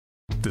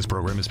This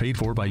program is paid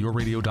for by Your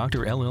Radio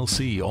Doctor,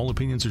 LLC. All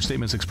opinions or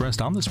statements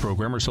expressed on this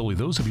program are solely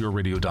those of Your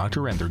Radio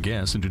Doctor and their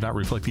guests and do not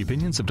reflect the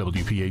opinions of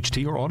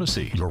WPHT or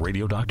Odyssey. Your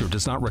Radio Doctor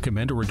does not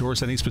recommend or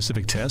endorse any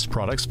specific tests,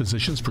 products,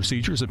 physicians,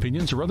 procedures,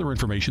 opinions, or other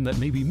information that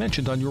may be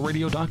mentioned on Your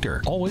Radio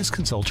Doctor. Always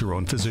consult your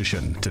own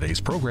physician. Today's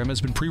program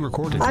has been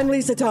pre-recorded. I'm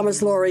Lisa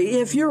Thomas-Laurie.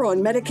 If you're on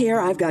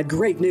Medicare, I've got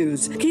great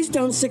news.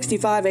 Keystone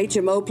 65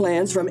 HMO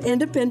plans from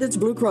Independence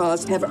Blue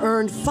Cross have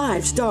earned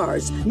 5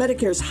 stars,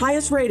 Medicare's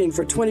highest rating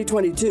for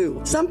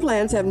 2022. Some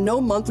plans have no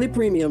monthly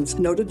premiums,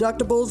 no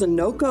deductibles, and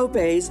no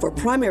copays for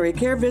primary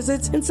care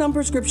visits and some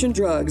prescription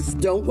drugs.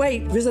 Don't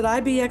wait. Visit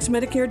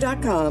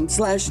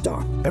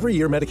ibxmedicare.com/star. Every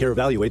year, Medicare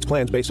evaluates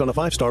plans based on a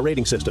 5-star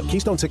rating system.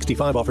 Keystone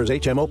 65 offers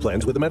HMO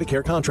plans with a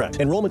Medicare contract.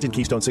 Enrollment in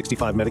Keystone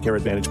 65 Medicare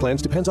Advantage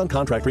plans depends on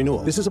contract renewal.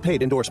 This is a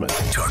paid endorsement.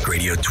 Talk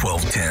Radio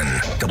 1210,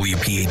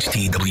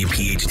 WPHT,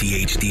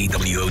 WPHT HD,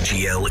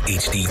 WOGL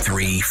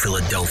HD3,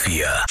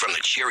 Philadelphia. From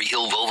the Cherry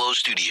Hill Volvo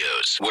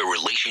Studios, where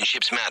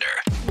relationships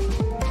matter.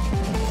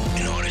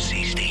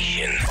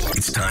 Station.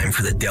 It's time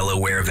for the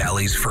Delaware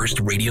Valley's first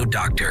radio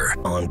doctor.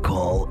 On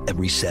call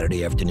every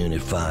Saturday afternoon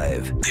at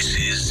 5. This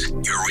is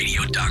Your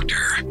Radio Doctor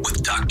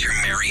with Dr.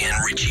 Marianne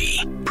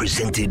Ritchie.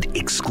 Presented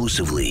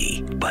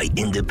exclusively by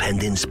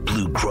Independence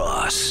Blue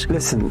Cross.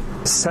 Listen,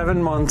 7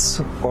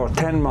 months or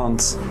 10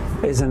 months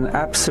is an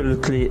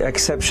absolutely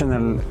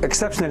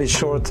exceptionally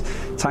short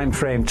time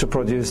frame to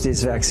produce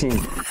this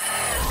vaccine.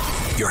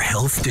 Your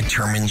health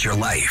determines your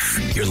life,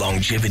 your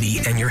longevity,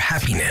 and your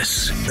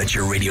happiness. Let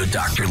your radio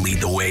doctor lead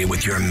the way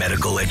with your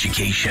medical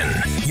education.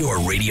 Your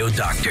radio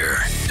doctor,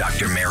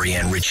 Dr.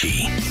 Marianne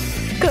Ritchie.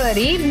 Good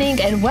evening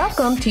and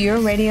welcome to Your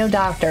Radio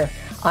Doctor.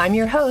 I'm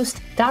your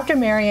host, Dr.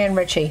 Marianne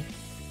Ritchie.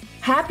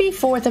 Happy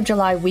 4th of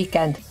July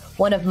weekend,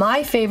 one of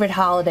my favorite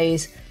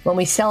holidays when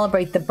we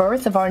celebrate the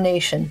birth of our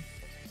nation.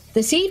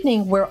 This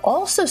evening, we're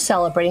also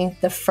celebrating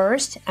the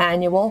first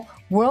annual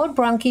World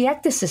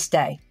Bronchiectasis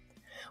Day,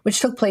 which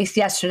took place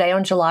yesterday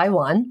on July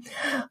 1.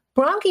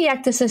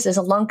 Bronchiectasis is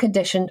a lung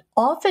condition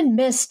often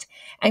missed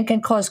and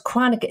can cause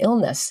chronic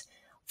illness.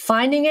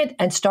 Finding it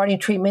and starting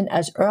treatment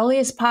as early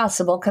as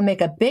possible can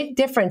make a big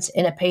difference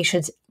in a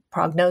patient's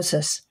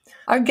prognosis.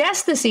 Our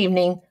guests this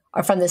evening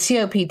are from the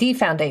COPD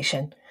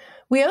Foundation.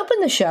 We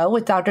open the show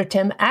with Dr.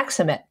 Tim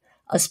Aksamit,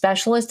 a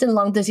specialist in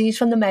lung disease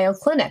from the Mayo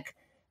Clinic.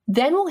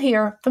 Then we'll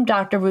hear from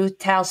Dr. Ruth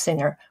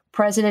Tal-Singer,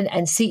 President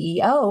and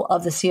CEO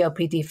of the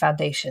COPD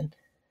Foundation.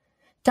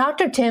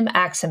 Dr. Tim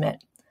Aksamit,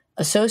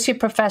 Associate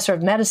Professor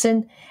of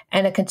Medicine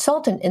and a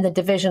consultant in the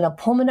Division of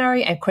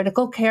Pulmonary and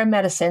Critical Care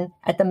Medicine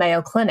at the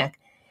Mayo Clinic.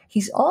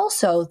 He's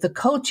also the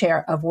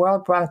co-chair of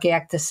World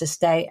Bronchiectasis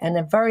Day and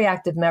a very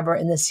active member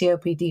in the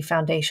COPD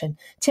Foundation.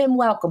 Tim,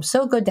 welcome.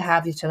 So good to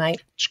have you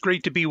tonight. It's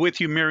great to be with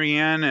you,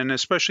 Marianne, and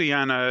especially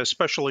on a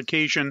special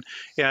occasion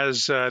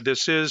as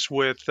this is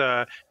with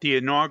the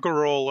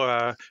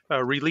inaugural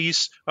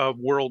release of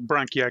World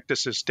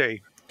Bronchiectasis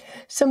Day.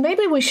 So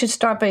maybe we should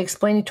start by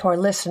explaining to our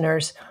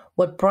listeners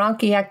what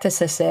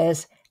bronchiectasis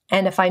is,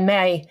 and if I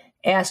may,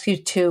 ask you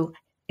to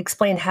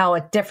explain how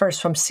it differs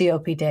from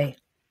COPD.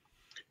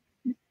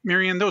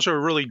 Marianne, those are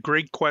really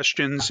great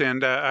questions,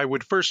 and I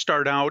would first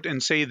start out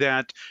and say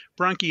that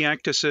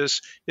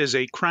bronchiectasis is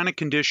a chronic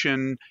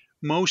condition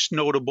most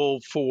notable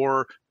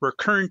for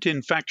recurrent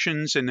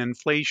infections and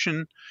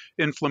inflammation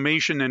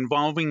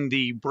involving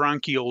the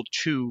bronchial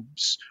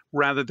tubes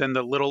rather than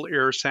the little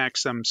air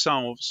sacs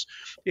themselves.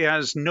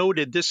 As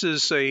noted, this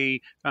is a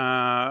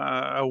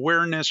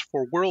awareness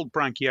for World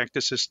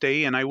Bronchiectasis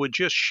Day, and I would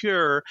just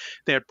share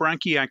that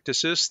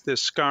bronchiectasis, the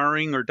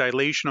scarring or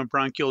dilation of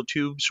bronchial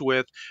tubes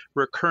with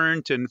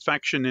recurrent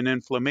infection and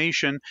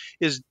inflammation,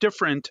 is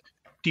different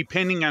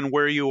depending on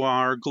where you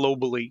are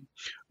globally.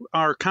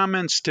 Our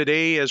comments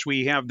today as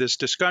we have this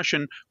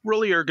discussion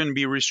really are going to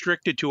be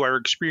restricted to our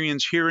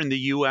experience here in the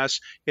U.S.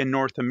 and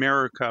North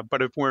America.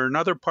 But if we're in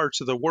other parts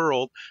of the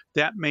world,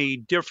 that may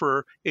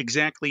differ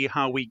exactly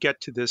how we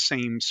get to the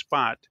same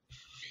spot.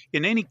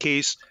 In any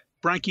case,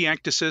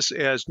 bronchiectasis,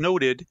 as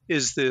noted,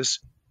 is this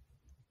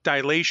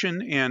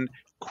dilation and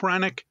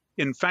chronic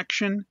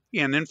infection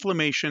and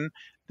inflammation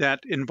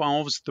that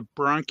involves the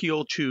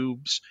bronchial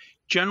tubes,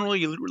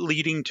 generally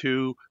leading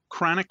to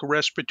chronic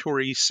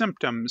respiratory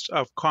symptoms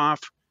of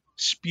cough,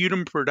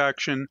 sputum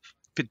production,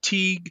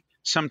 fatigue,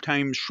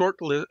 sometimes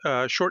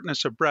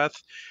shortness of breath.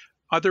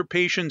 Other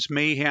patients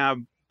may have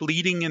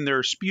bleeding in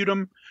their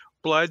sputum,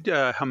 blood,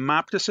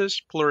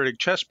 hemoptysis, pleuritic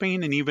chest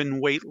pain, and even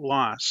weight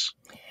loss.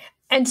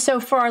 And so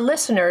for our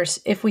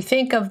listeners, if we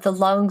think of the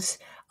lungs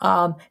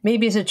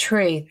maybe as a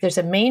tree, there's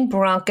a main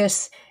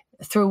bronchus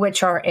through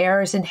which our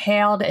air is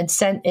inhaled and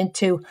sent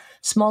into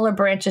smaller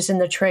branches in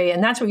the tree.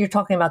 And that's what you're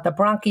talking about. The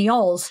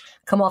bronchioles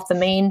come off the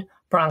main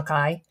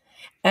bronchi.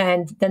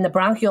 And then the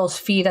bronchioles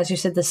feed, as you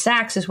said, the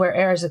sacs is where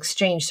air is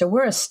exchanged. So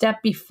we're a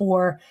step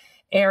before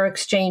air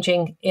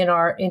exchanging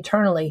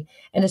internally.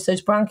 And it's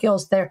those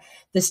bronchioles there.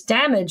 This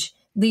damage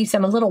leaves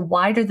them a little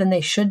wider than they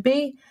should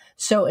be.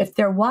 So if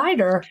they're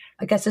wider,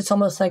 I guess it's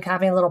almost like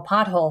having a little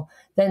pothole,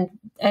 then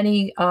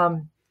any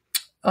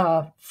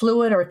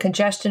fluid or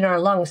congestion in our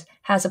lungs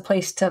has a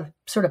place to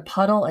sort of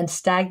puddle and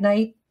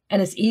stagnate,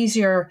 and it's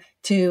easier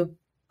to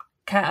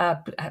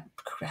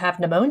have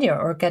pneumonia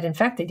or get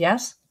infected,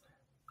 yes?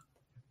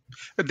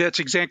 That's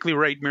exactly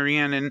right,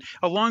 Marianne. And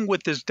along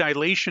with this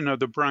dilation of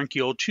the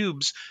bronchial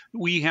tubes,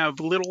 we have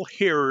little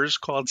hairs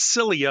called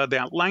cilia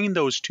that line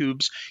those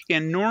tubes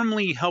and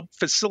normally help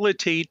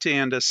facilitate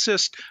and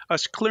assist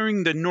us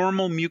clearing the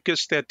normal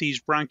mucus that these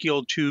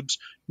bronchial tubes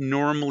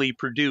normally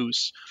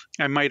produce.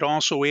 I might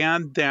also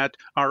add that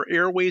our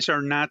airways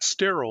are not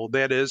sterile.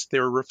 That is,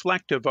 they're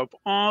reflective of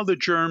all the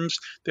germs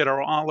that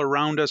are all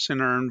around us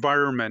in our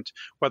environment,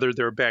 whether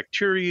they're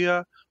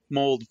bacteria,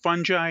 mold,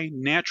 fungi,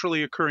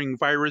 naturally occurring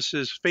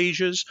viruses,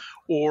 phages,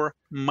 or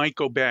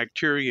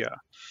mycobacteria.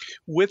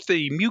 With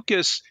the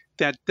mucus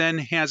that then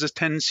has a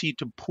tendency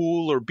to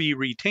pool or be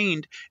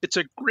retained, it's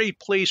a great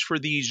place for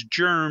these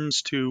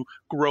germs to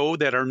grow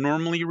that are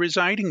normally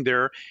residing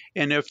there.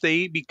 And if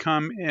they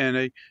become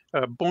a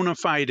bona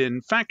fide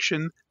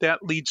infection,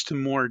 that leads to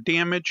more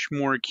damage,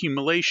 more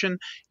accumulation,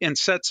 and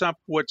sets up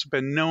what's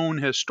been known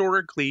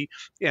historically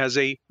as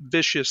a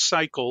vicious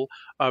cycle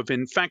of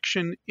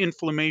infection,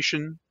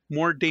 inflammation,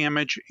 more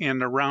damage,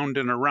 and around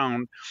and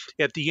around.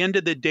 At the end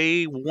of the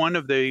day, one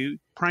of the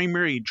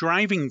primary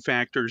driving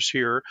factors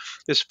here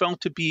is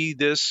felt to be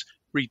this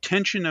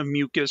retention of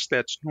mucus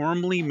that's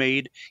normally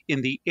made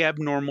in the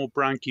abnormal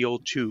bronchial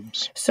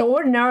tubes. So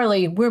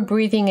ordinarily, we're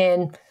breathing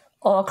in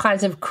all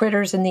kinds of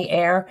critters in the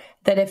air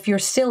that if your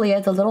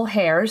cilia, the little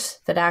hairs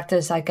that act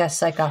as, I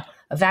guess, like a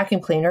vacuum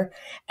cleaner,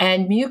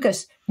 and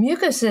mucus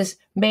is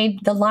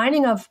made, the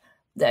lining of,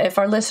 if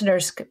our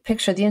listeners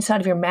picture the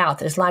inside of your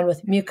mouth is lined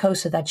with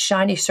mucosa, that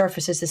shiny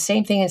surface is the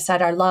same thing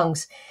inside our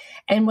lungs.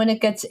 And when it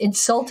gets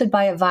insulted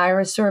by a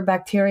virus or a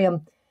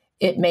bacterium,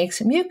 it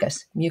makes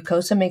mucus.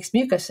 Mucosa makes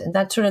mucus. And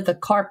that's sort of the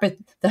carpet,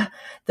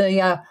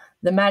 the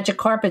magic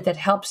carpet that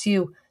helps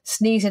you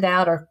sneeze it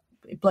out or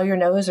blow your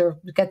nose or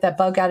get that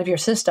bug out of your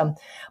system.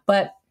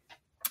 But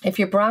if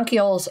your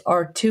bronchioles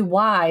are too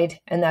wide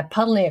and that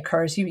puddling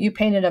occurs, you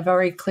painted a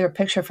very clear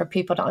picture for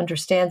people to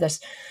understand this.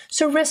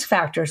 So risk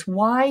factors,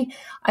 why?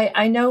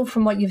 I know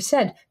from what you've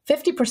said,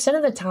 50%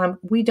 of the time,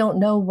 we don't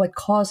know what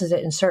causes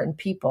it in certain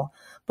people.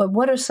 But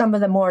what are some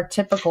of the more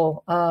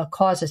typical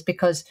causes?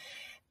 Because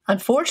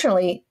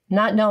unfortunately,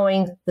 not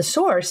knowing the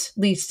source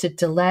leads to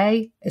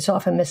delay. It's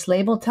often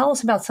mislabeled. Tell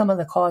us about some of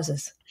the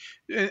causes.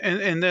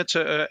 And that's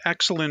an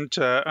excellent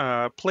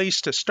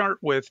place to start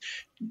with.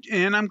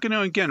 And I'm going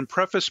to, again,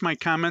 preface my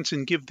comments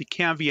and give the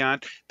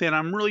caveat that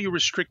I'm really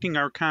restricting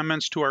our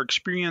comments to our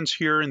experience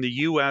here in the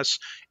U.S.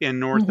 and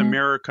North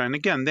America. And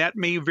again, that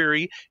may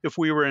vary if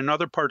we were in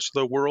other parts of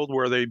the world,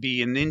 where they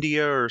be in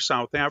India or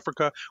South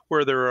Africa,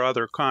 where there are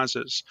other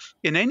causes.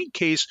 In any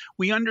case,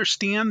 we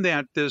understand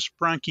that this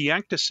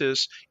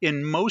bronchiectasis,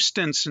 in most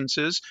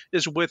instances,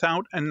 is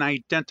without an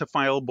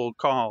identifiable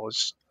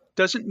cause.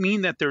 Doesn't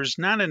mean that there's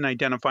not an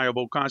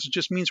identifiable cause. It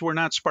just means we're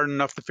not smart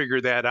enough to figure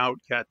that out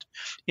yet.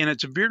 And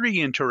it's very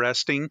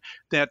interesting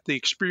that the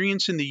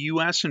experience in the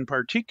U.S. in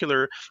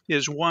particular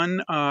is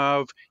one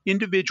of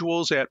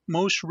individuals at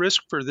most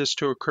risk for this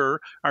to occur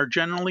are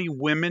generally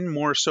women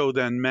more so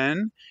than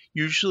men.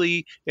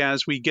 Usually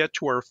as we get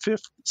to our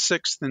 5th,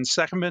 6th, and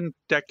 7th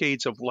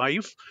decades of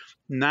life,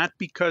 not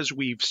because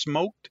we've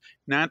smoked,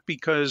 not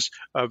because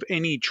of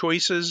any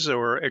choices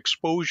or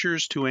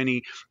exposures to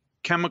any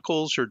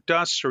chemicals or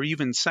dust or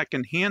even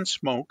secondhand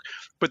smoke,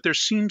 but there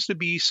seems to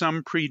be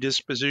some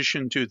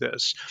predisposition to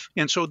this.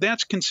 And so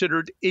that's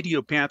considered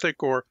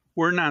idiopathic, or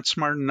we're not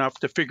smart enough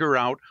to figure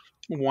out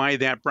why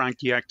that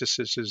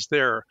bronchiectasis is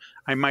there.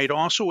 I might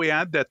also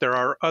add that there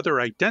are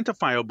other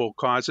identifiable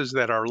causes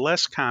that are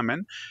less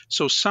common.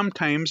 So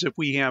sometimes if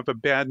we have a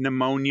bad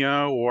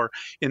pneumonia, or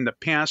in the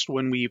past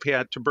when we've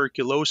had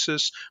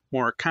tuberculosis,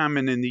 more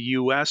common in the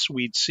U.S.,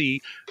 we'd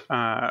see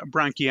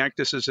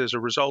bronchiectasis as a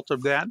result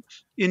of that.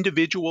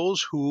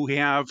 Individuals who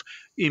have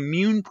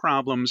immune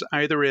problems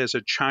either as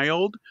a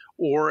child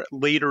or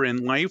later in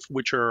life,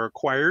 which are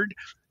acquired,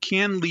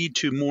 can lead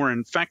to more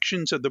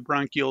infections of the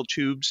bronchial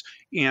tubes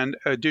and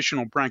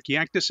additional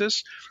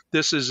bronchiectasis.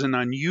 This is an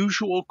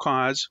unusual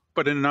cause,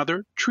 but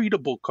another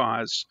treatable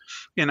cause.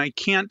 And I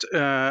can't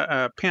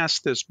pass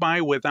this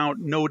by without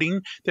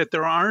noting that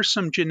there are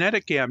some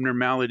genetic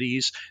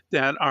abnormalities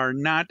that are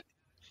not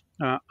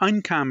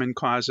uncommon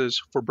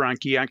causes for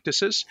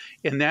bronchiectasis,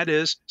 and that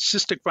is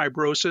cystic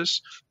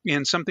fibrosis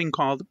and something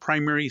called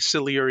primary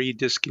ciliary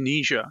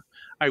dyskinesia.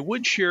 I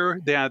would share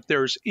that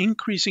there's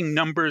increasing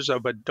numbers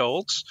of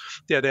adults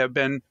that have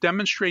been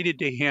demonstrated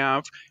to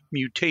have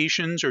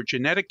mutations or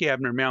genetic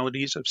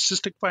abnormalities of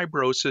cystic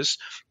fibrosis,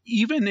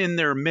 even in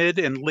their mid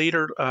and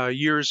later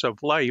years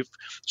of life.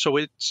 So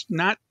it's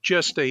not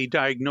just a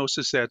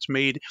diagnosis that's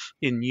made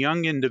in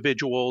young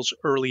individuals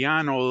early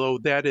on, although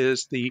that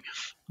is the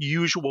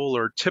usual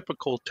or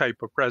typical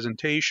type of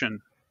presentation.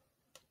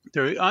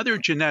 The other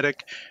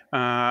genetic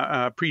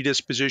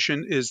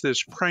predisposition is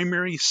this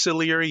primary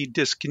ciliary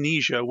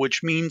dyskinesia,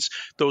 which means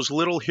those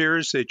little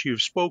hairs that you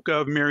spoke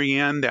of,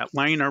 Marianne, that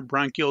line our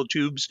bronchial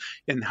tubes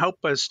and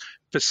help us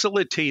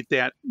facilitate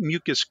that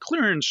mucus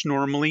clearance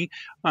normally,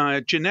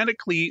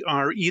 genetically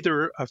are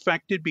either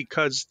affected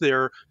because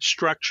their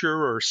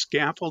structure or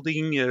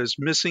scaffolding is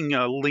missing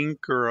a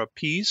link or a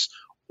piece,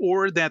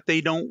 or that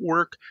they don't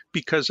work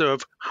because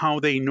of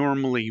how they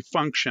normally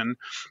function.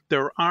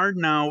 There are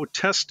now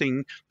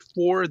testing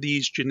for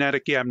these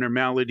genetic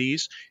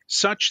abnormalities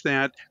such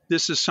that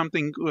this is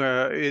something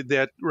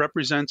that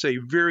represents a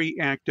very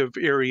active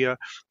area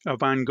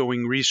of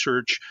ongoing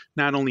research,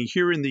 not only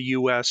here in the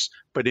U.S.,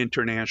 but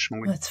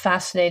internationally. That's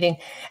fascinating.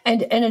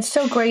 And it's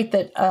so great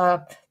that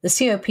the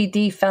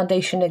COPD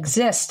Foundation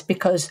exists,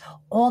 because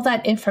all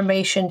that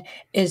information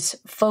is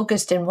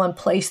focused in one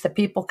place that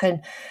people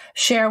can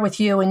share with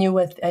you and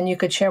you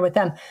could share with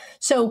them.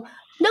 So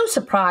no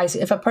surprise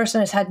if a person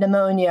has had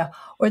pneumonia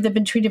or they've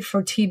been treated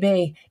for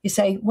TB, you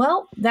say,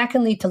 well, that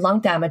can lead to lung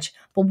damage.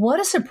 But what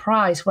a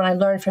surprise when I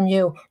learned from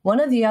you, one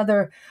of the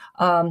other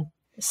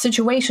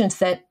situations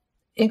that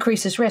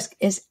increases risk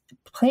is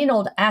plain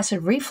old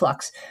acid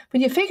reflux. But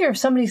you figure if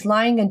somebody's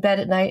lying in bed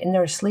at night and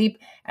they're asleep,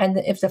 and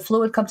if the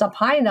fluid comes up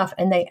high enough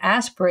and they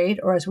aspirate,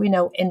 or as we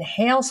know,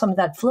 inhale some of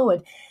that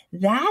fluid,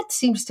 that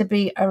seems to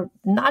be a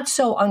not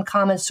so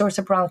uncommon source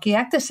of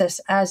bronchiectasis,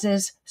 as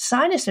is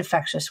sinus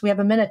infections. We have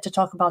a minute to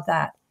talk about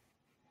that.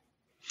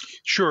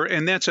 Sure,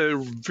 and that's a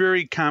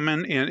very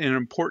common and an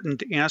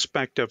important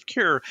aspect of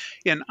care.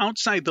 And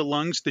outside the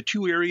lungs, the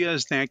two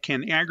areas that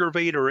can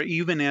aggravate, or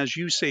even, as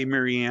you say,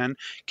 Marianne,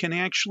 can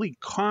actually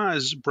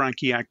cause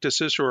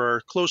bronchiectasis or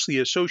are closely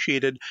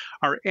associated,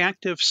 are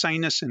active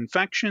sinus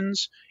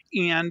infections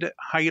and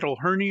hiatal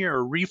hernia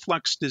or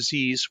reflux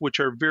disease, which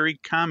are very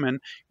common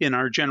in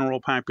our general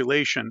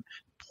population.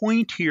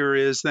 Point here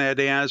is that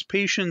as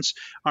patients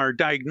are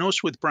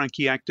diagnosed with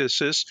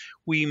bronchiectasis,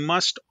 we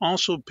must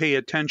also pay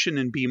attention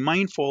and be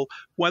mindful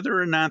whether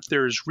or not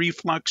there's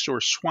reflux or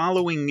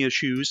swallowing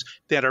issues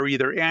that are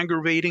either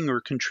aggravating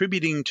or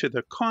contributing to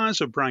the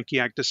cause of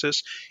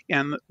bronchiectasis,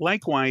 and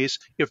likewise,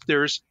 if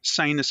there's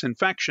sinus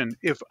infection.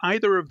 If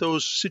either of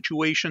those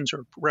situations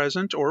are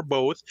present, or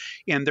both,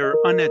 and they're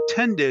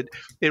unattended,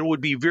 it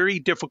would be very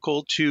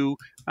difficult to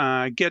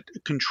get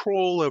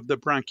control of the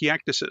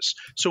bronchiectasis.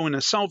 So in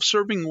a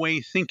self-serving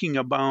way, thinking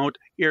about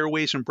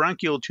airways and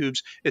bronchial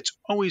tubes, it's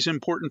always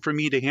important for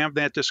me to have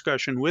that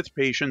discussion with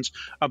patients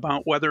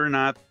about whether or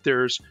not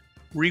there's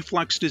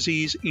reflux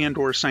disease and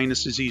or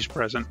sinus disease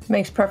present.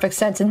 Makes perfect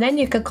sense. And then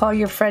you could call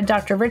your friend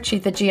Dr. Ritchie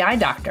the GI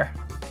doctor.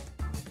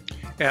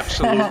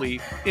 Absolutely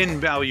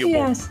invaluable.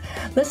 Yes.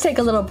 Let's take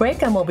a little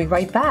break and we'll be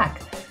right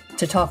back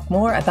to talk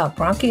more about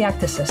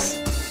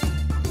bronchiectasis.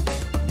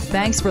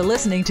 Thanks for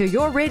listening to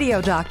Your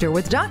Radio Doctor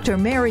with Dr.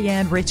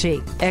 Marianne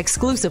Ritchie,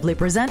 exclusively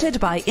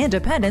presented by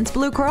Independence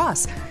Blue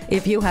Cross.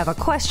 If you have a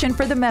question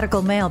for the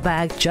medical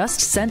mailbag,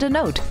 just send a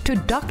note to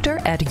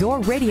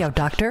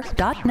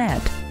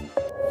doctor@yourradiodoctor.net.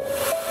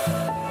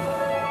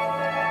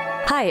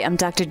 Hi, I'm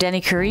Dr.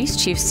 Denny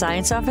Carice, Chief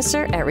Science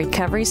Officer at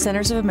Recovery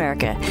Centers of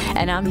America,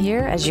 and I'm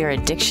here as your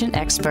addiction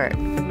expert.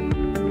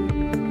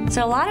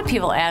 So a lot of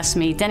people ask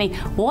me, Denny,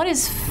 what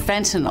is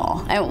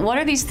fentanyl? And what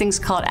are these things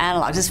called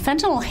analogs? Is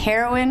fentanyl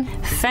heroin?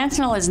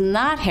 Fentanyl is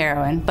not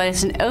heroin, but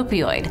it's an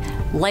opioid,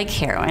 like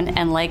heroin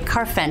and like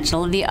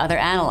carfentanil, the other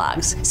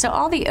analogs. So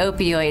all the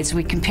opioids,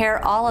 we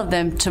compare all of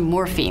them to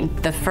morphine,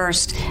 the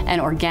first and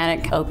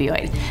organic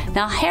opioid.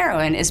 Now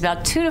heroin is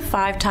about 2 to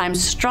 5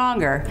 times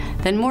stronger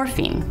than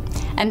morphine.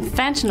 And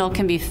fentanyl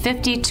can be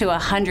 50 to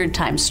 100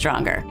 times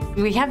stronger.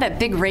 We have that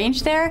big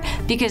range there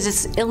because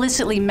it's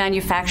illicitly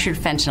manufactured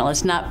fentanyl.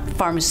 It's not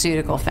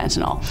pharmaceutical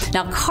fentanyl.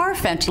 Now,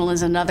 carfentanil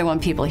is another one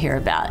people hear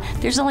about.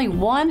 There's only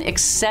one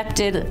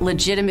accepted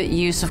legitimate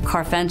use of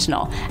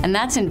carfentanil, and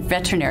that's in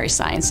veterinary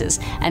sciences,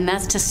 and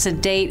that's to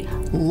sedate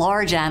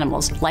large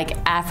animals like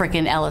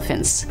African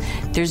elephants.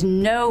 There's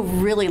no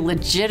really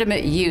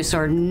legitimate use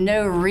or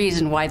no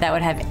reason why that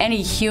would have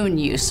any human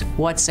use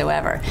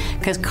whatsoever,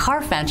 because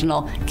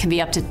carfentanil can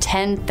be up to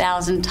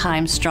 10,000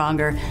 times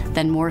stronger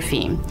than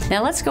morphine.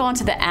 Now let's go on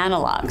to the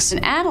analogs.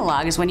 An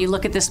analog is when you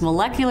look at this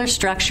molecular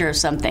structure of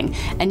something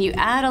and you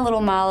add a little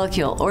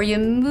molecule or you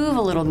move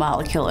a little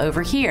molecule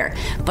over here,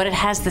 but it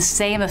has the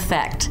same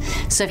effect.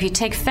 So if you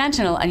take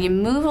fentanyl and you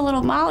move a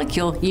little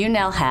molecule, you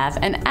now have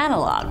an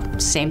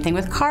analog. Same thing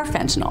with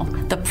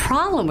carfentanil. The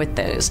problem with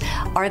those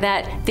are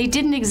that they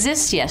didn't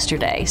exist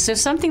yesterday. So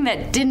something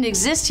that didn't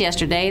exist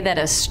yesterday that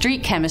a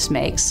street chemist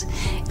makes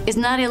is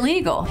not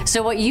illegal.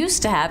 So what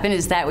used to happen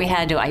is that we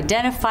had to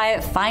identify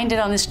it, find it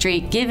on the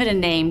street, give it a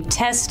name,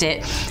 test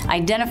it,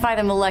 identify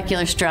the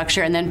molecular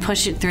structure, and then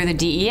push it through the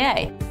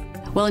DEA.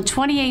 Well, in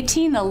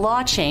 2018, the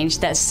law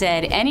changed that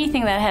said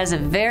anything that has a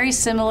very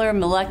similar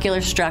molecular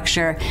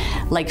structure,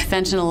 like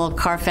fentanyl,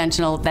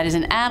 carfentanil, that is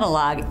an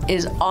analog,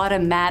 is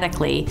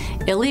automatically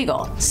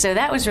illegal. So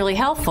that was really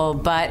helpful,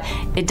 but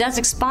it does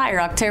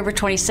expire October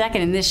 22nd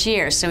in this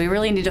year, so we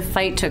really need to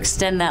fight to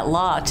extend that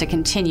law to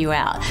continue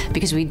out,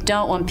 because we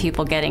don't want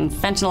people getting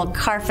fentanyl,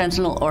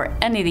 carfentanil, or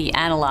any of the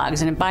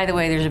analogs. And by the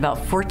way, there's about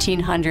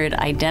 1,400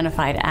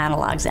 identified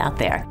analogs out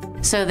there.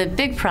 So the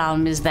big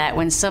problem is that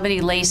when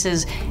somebody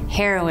laces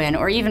heroin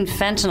or even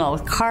fentanyl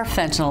with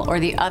carfentanil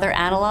or the other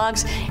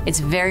analogs, it's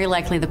very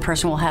likely the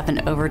person will have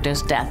an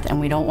overdose death, and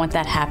we don't want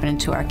that happening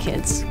to our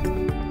kids.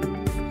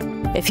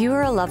 If you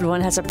or a loved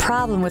one has a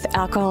problem with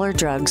alcohol or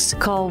drugs,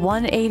 call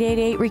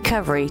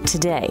 1-888-RECOVERY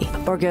today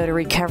or go to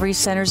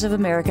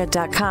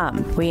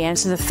recoverycentersofamerica.com. We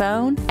answer the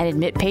phone and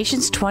admit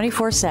patients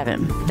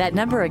 24/7. That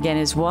number again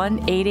is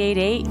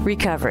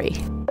 1-888-RECOVERY.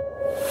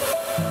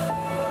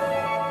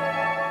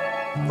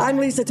 I'm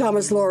Lisa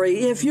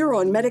Thomas-Laurie. If you're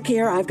on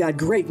Medicare, I've got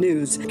great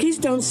news.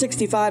 Keystone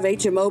 65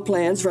 HMO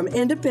plans from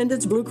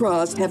Independence Blue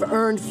Cross have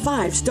earned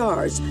 5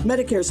 stars,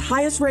 Medicare's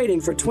highest rating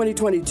for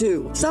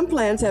 2022. Some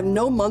plans have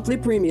no monthly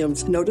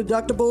premiums, no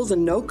deductibles,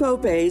 and no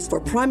copays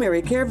for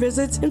primary care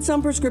visits and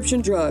some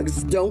prescription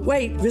drugs. Don't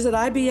wait. Visit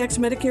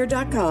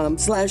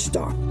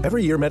ibxmedicare.com/star.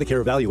 Every year,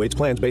 Medicare evaluates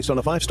plans based on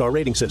a 5-star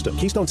rating system.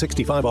 Keystone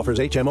 65 offers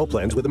HMO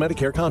plans with a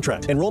Medicare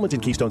contract. Enrollment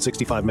in Keystone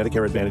 65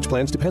 Medicare Advantage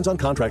plans depends on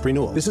contract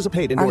renewal. This is a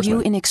paid endorsement. Are you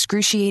in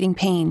excruciating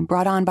pain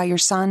brought on by your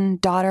son,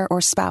 daughter,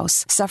 or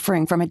spouse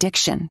suffering from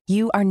addiction?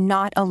 You are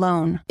not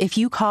alone. If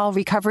you call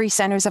Recovery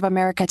Centers of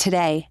America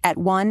today at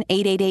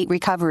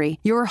 1-888-RECOVERY,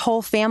 your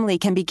whole family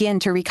can begin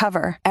to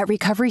recover. At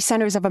Recovery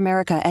Centers of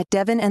America at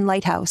Devon and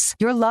Lighthouse,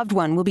 your loved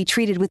one will be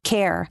treated with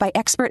care by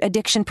expert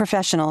addiction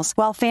professionals,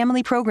 while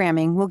family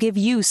programming will give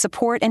you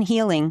support and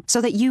healing so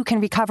that you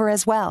can recover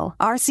as well.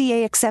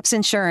 RCA accepts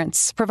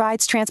insurance,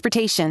 provides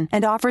transportation,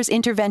 and offers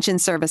intervention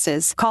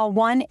services. Call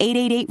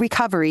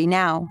 1-888-RECOVERY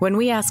now. When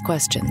we ask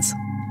questions,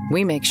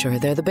 we make sure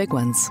they're the big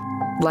ones.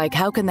 Like,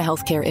 how can the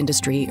healthcare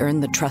industry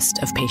earn the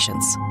trust of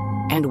patients?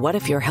 And what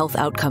if your health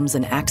outcomes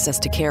and access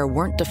to care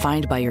weren't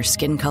defined by your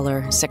skin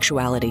color,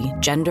 sexuality,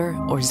 gender,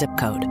 or zip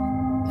code?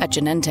 At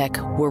Genentech,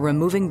 we're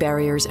removing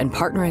barriers and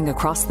partnering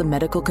across the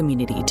medical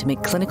community to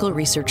make clinical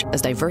research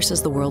as diverse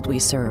as the world we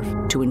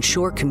serve, to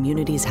ensure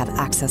communities have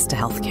access to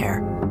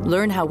healthcare.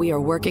 Learn how we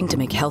are working to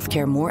make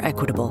healthcare more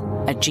equitable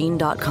at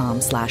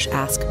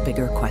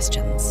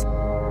gene.com/askbiggerquestions.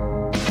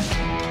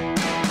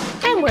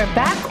 We're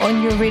back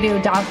on Your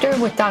Radio Doctor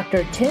with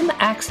Dr. Tim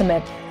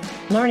Aksamit,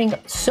 learning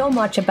so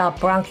much about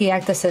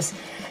bronchiectasis.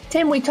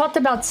 Tim, we talked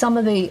about some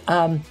of the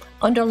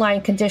underlying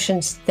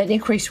conditions that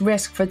increase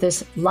risk for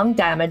this lung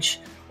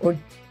damage or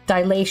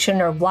dilation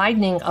or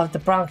widening of the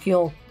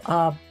bronchial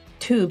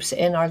tubes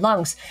in our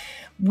lungs.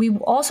 We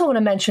also want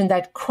to mention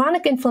that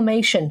chronic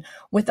inflammation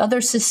with other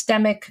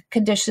systemic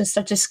conditions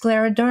such as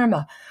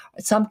scleroderma,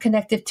 some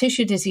connective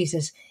tissue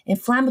diseases,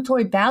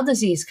 inflammatory bowel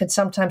disease can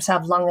sometimes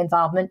have lung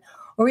involvement,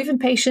 or even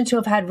patients who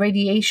have had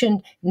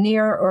radiation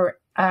near or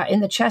in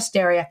the chest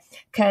area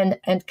can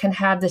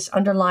have this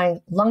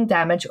underlying lung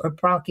damage or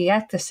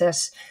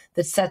bronchiectasis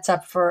that sets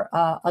up for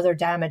other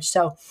damage.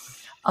 So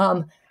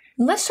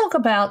let's talk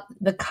about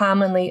the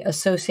commonly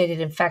associated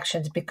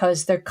infections,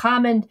 because they're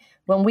common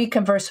when we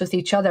converse with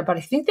each other, but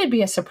I think they'd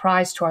be a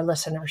surprise to our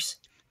listeners.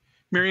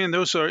 Marianne,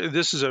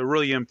 this is a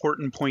really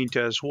important point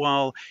as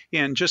well.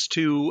 And just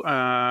to,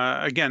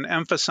 again,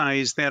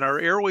 emphasize that our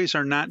airways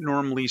are not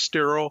normally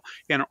sterile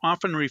and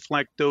often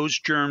reflect those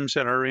germs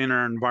that are in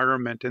our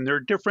environment. And there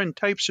are different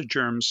types of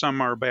germs.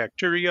 Some are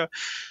bacteria,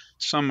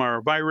 some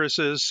are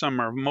viruses,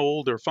 some are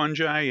mold or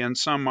fungi, and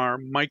some are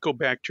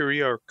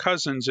mycobacteria, or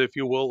cousins, if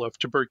you will, of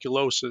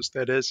tuberculosis.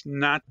 That is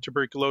not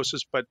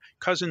tuberculosis, but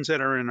cousins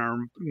that are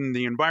in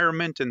the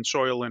environment and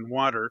soil and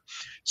water.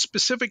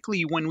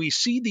 Specifically, when we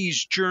see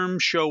these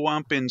germs show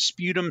up in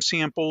sputum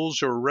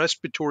samples or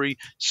respiratory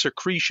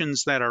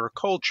secretions that are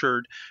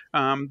cultured,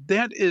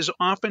 that is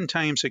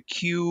oftentimes a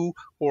cue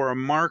or a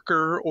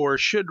marker, or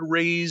should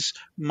raise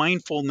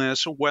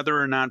mindfulness whether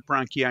or not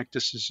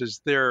bronchiectasis is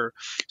there.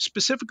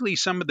 Specifically,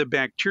 some of the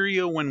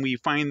bacteria, when we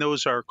find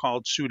those, are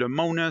called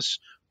Pseudomonas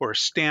or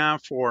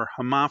Staph or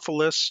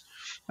Haemophilus.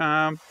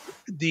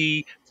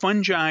 The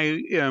fungi,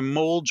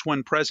 molds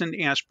when present,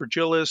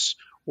 Aspergillus,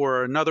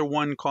 or another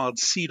one called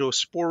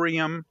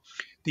Pseudosporium.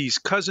 These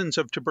cousins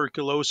of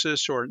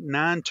tuberculosis or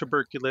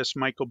non-tuberculous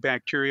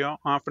mycobacteria,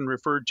 often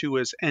referred to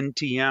as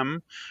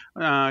NTM,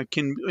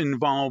 can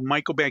involve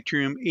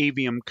Mycobacterium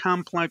avium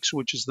complex,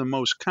 which is the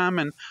most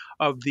common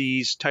of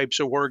these types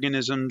of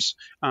organisms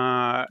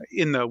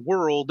in the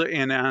world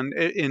and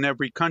in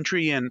every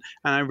country and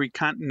on every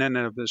continent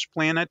of this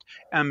planet,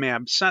 M.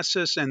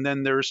 abscessus, and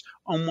then there's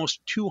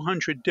almost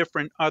 200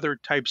 different other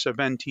types of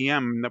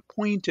NTM. And the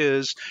point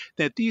is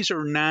that these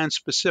are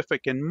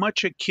nonspecific and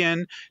much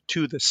akin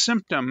to the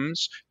symptoms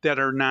that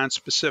are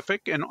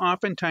nonspecific, and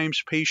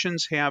oftentimes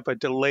patients have a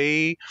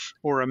delay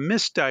or a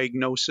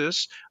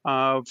misdiagnosis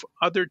of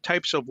other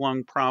types of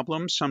lung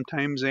problems,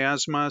 sometimes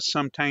asthma,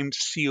 sometimes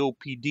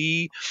COPD,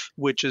 COPD,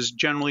 which is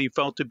generally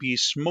felt to be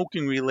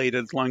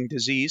smoking-related lung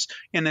disease,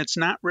 and it's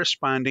not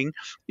responding.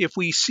 If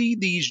we see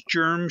these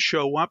germs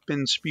show up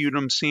in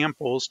sputum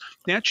samples,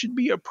 that should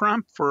be a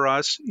prompt for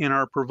us and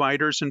our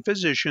providers and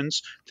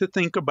physicians to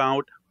think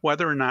about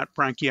whether or not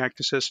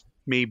bronchiectasis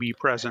may be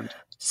present.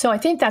 So I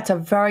think that's a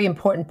very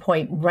important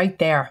point right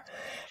there.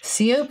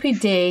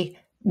 COPD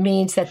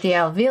means that the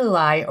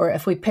alveoli, or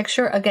if we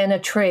picture again a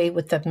tree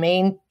with the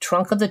main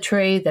trunk of the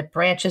tree that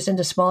branches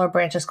into smaller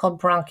branches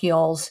called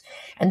bronchioles,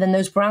 and then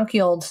those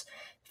bronchioles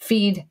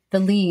feed the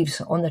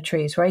leaves on the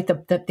trees, right?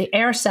 The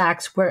air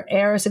sacs where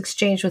air is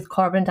exchanged with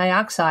carbon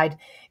dioxide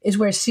is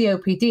where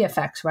COPD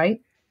affects,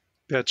 right?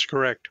 That's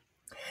correct.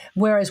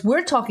 Whereas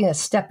we're talking a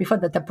step before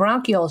that, the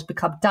bronchioles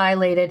become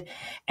dilated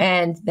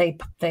and they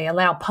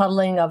allow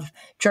puddling of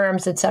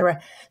germs,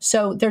 etc.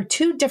 So there are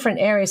two different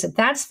areas, and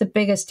that's the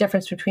biggest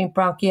difference between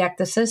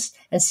bronchiectasis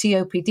and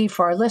COPD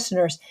for our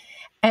listeners.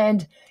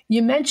 And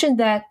you mentioned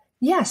that,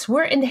 yes,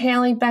 we're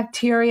inhaling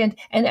bacteria,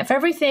 and if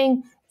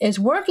everything is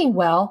working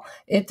well,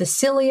 if the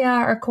cilia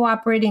are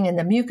cooperating and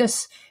the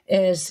mucus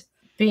is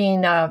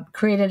being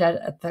created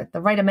at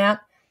the right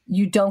amount,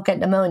 you don't get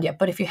pneumonia.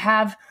 But if you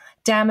have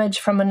damage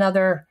from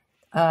another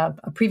a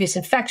previous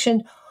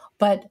infection,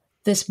 but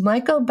this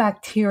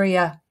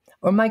mycobacteria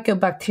or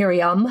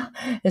mycobacterium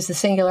is the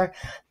singular,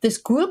 this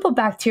group of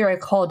bacteria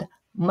called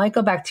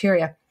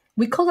mycobacteria,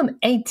 we call them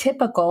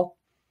atypical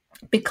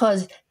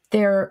because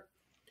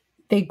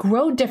they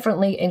grow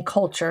differently in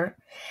culture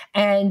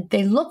and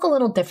they look a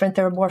little different,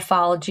 their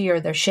morphology or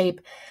their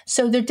shape.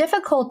 So they're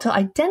difficult to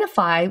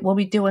identify when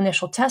we do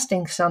initial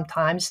testing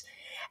sometimes.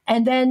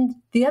 And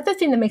then the other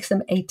thing that makes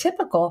them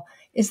atypical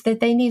is that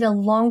they need a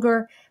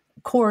longer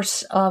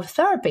course of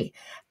therapy.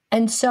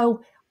 And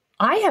so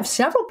I have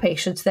several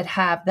patients that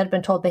have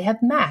been told they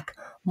have MAC,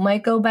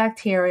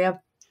 Mycobacteria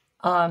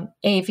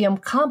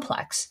avium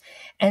complex,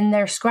 and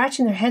they're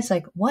scratching their heads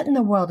like, what in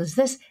the world is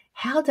this?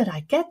 How did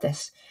I get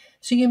this?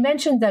 So you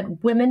mentioned that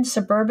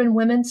suburban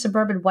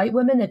white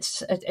women,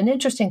 it's an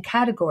interesting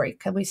category.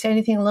 Can we say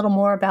anything a little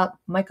more about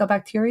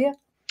mycobacteria?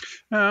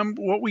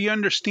 What we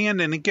understand,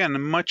 and again,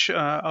 much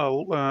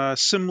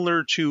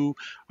similar to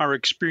our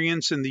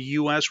experience in the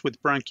U.S.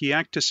 with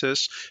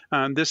bronchiectasis,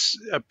 this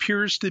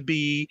appears to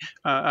be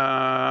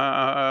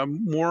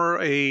more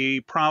a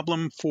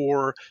problem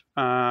for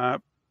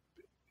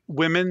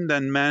women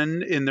than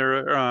men in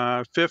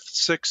their fifth,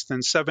 sixth,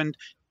 and seventh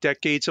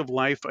decades of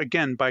life,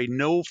 again, by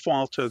no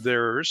fault of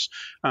theirs.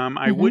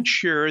 I would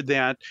share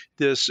that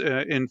this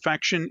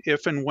infection,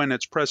 if and when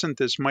it's present,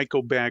 this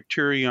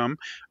mycobacterium,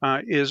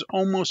 is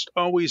almost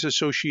always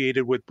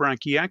associated with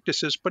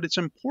bronchiectasis, but it's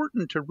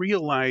important to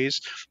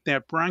realize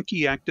that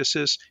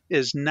bronchiectasis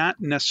is not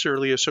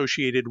necessarily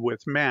associated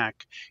with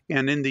MAC.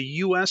 And in the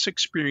U.S.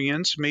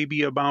 experience,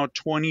 maybe about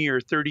 20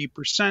 or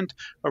 30%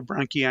 of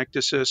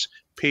bronchiectasis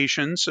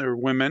patients or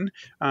women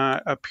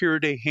appear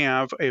to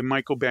have a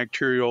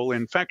mycobacterial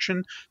infection,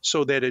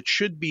 so that it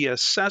should be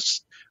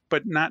assessed,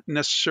 but not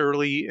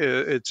necessarily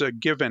it's a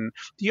given.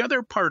 The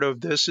other part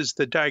of this is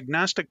the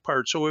diagnostic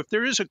part. So if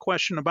there is a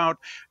question about,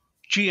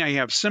 gee, I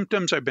have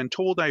symptoms, I've been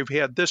told I've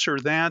had this or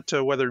that,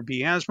 whether it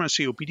be asthma,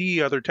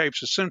 COPD, other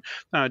types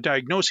of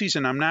diagnoses,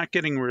 and I'm not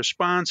getting a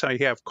response, I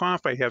have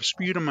cough, I have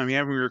sputum, I'm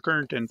having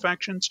recurrent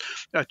infections.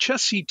 A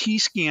chest CT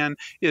scan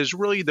is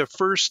really the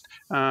first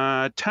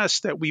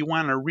test that we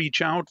want to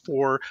reach out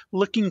for,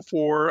 looking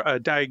for a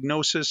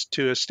diagnosis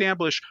to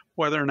establish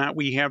whether or not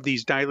we have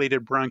these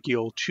dilated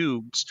bronchial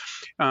tubes.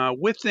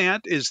 With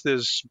that is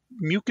this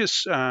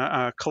mucus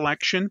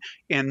collection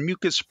and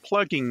mucus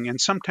plugging,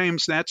 and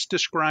sometimes that's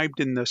described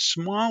in the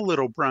small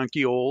little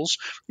bronchioles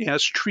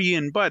as tree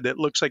and bud. It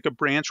looks like a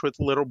branch with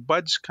little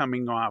buds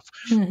coming off.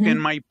 And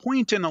my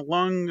point in a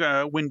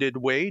long-winded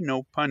way,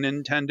 no pun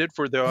intended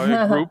for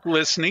the group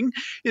listening,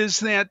 is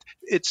that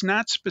it's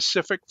not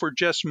specific for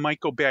just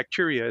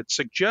mycobacteria. It's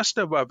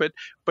suggestive of it,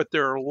 but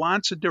there are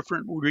lots of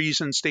different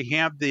reasons to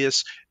have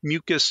this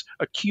mucus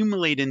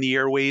accumulate in the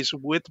airways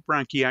with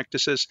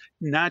bronchiectasis,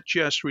 not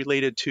just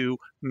related to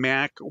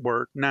MAC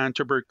or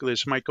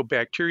non-tuberculous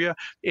mycobacteria,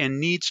 and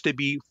needs to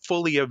be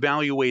fully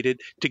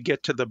evaluated to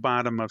get to the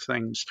bottom of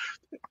things.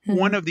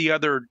 One of the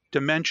other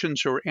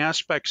dimensions or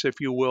aspects, if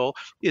you will,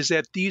 is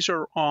that these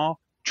are all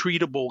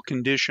treatable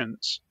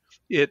conditions.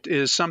 It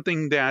is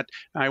something that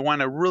I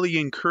want to really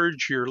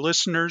encourage your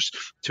listeners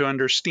to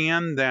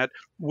understand, that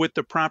with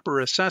the proper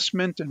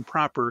assessment and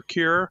proper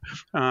care,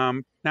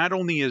 not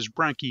only is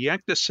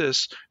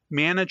bronchiectasis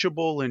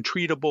manageable and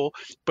treatable,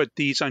 but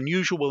these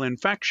unusual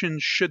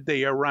infections, should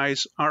they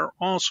arise, are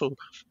also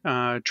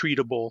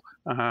treatable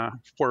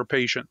for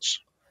patients.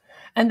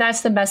 And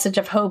that's the message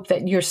of hope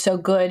that you're so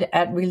good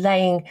at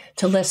relaying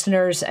to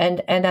listeners,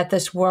 and at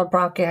this World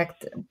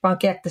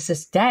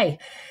Bronchiectasis Day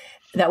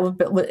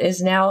that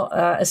is now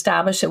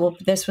established.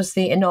 This was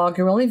the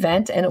inaugural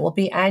event, and it will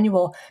be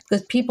annual,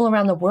 because people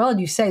around the world,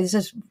 you say this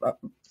is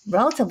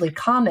relatively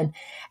common.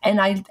 And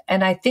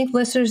I think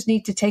listeners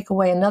need to take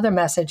away another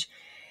message.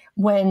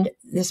 When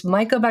this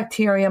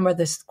mycobacterium or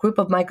this group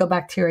of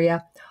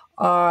mycobacteria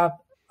are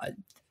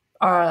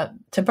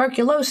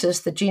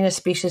tuberculosis, the genus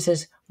species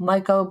is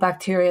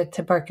Mycobacteria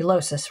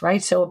tuberculosis,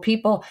 right? So when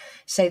people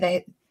say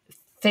they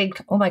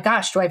think, oh my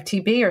gosh, do I have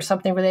TB or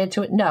something related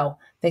to it? No,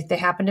 they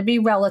happen to be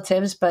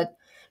relatives, but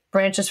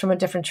branches from a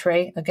different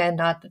tree. Again,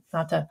 not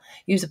to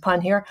use a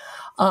pun here.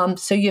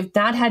 So you've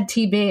not had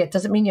TB. It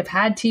doesn't mean you've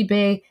had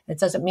TB. It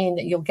doesn't mean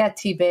that you'll get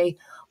TB.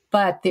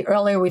 But the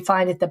earlier we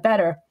find it, the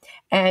better.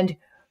 And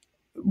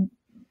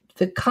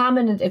the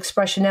common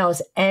expression now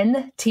is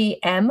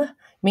NTM,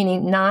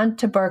 meaning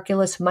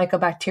non-tuberculous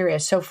mycobacteria.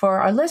 So for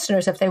our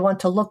listeners, if they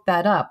want to look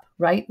that up,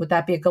 right, would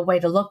that be a good way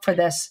to look for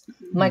this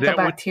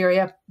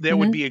mycobacteria? That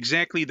would be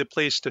exactly the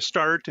place to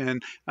start.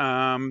 And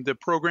the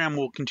program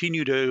will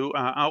continue to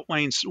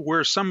outline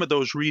where some of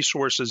those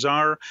resources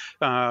are.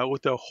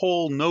 With the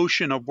whole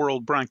notion of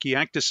World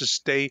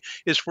Bronchiectasis Day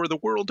is for the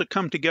world to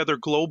come together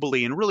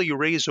globally and really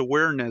raise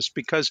awareness,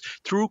 because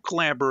through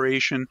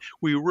collaboration,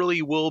 we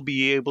really will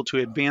be able to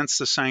advance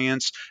the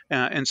science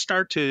and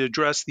start to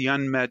address the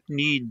unmet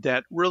need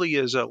that really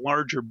is a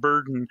larger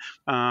burden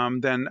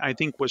than I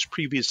think was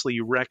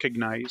previously recognized.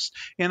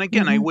 And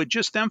again, I would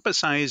just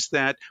emphasize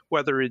that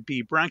whether it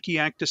be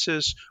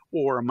bronchiectasis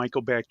or a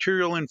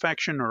mycobacterial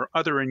infection or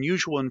other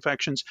unusual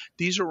infections,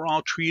 these are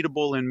all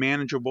treatable and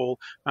manageable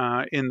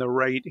in the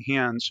right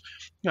hands.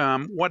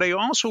 What I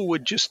also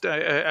would just,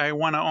 I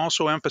want to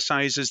also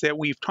emphasize is that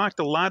we've talked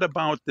a lot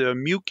about the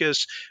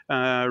mucus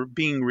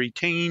being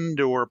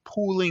retained or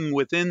pooling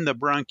within the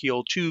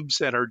bronchial tubes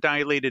that are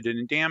dilated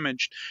and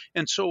damaged.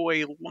 And so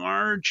a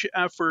large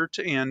effort,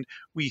 and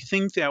we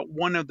think that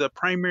one of the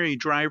primary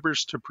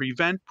drivers to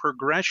prevent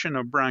progression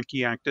of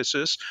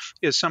bronchiectasis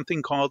is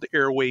something called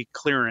airway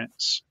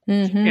clearance.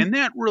 And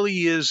that really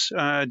is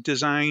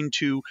designed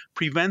to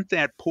prevent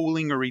that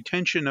pooling or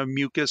retention of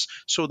mucus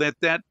so that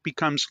that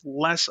becomes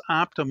less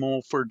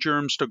optimal for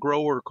germs to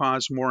grow or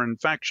cause more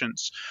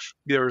infections.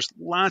 There's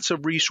lots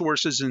of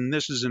resources, and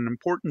this is an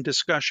important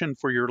discussion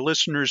for your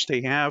listeners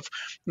to have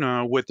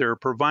with their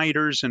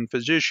providers and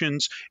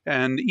physicians,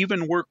 and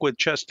even work with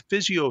chest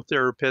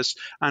physiotherapists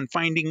on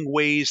finding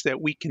ways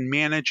that we can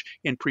manage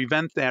and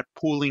prevent that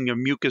pooling of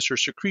mucus or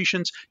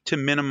secretions to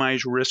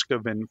minimize risk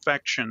of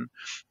infection.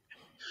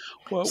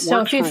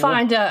 So if you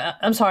find,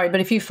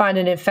 if you find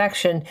an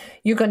infection,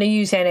 you're going to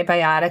use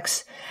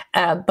antibiotics.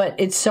 But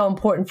it's so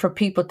important for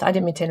people, I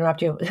didn't mean to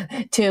interrupt you,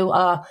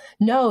 to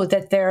know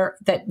that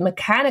that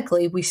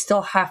mechanically we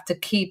still have to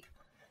keep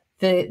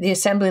the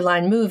assembly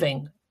line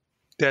moving.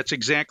 That's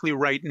exactly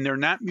right. And they're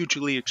not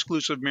mutually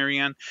exclusive,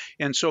 Marianne.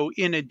 And so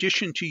in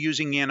addition to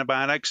using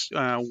antibiotics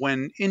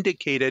when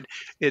indicated,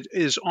 it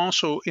is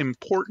also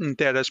important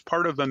that as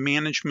part of a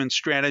management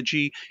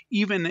strategy,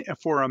 even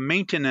for a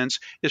maintenance,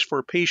 is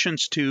for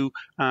patients to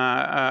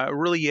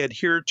really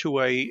adhere to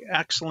an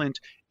excellent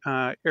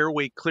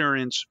airway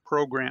clearance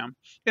program.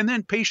 And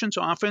then patients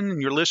often, and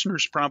your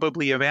listeners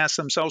probably have asked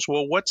themselves,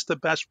 well, what's the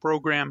best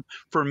program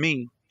for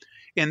me?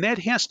 And that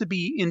has to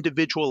be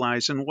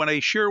individualized. And what I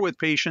share with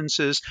patients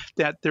is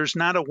that there's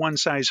not a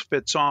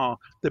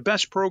one-size-fits-all. The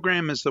best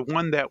program is the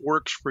one that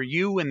works for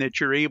you and that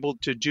you're able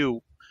to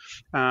do.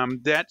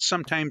 That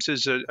sometimes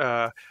is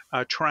a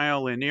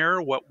trial and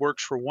error. What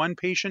works for one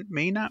patient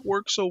may not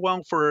work so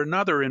well for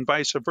another, and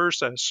vice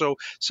versa. So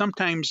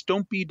sometimes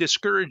don't be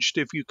discouraged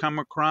if you come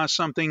across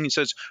something that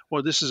says,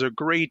 well, this is a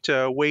great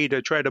way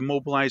to try to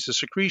mobilize the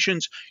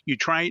secretions. You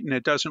try it and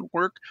it doesn't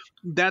work.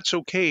 That's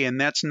okay, and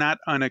that's not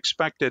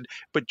unexpected.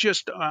 But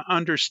just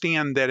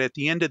understand that at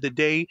the end of the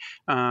day,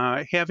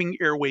 having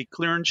airway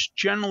clearance,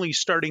 generally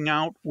starting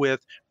out with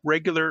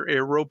regular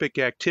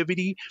aerobic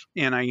activity,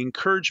 and I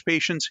encourage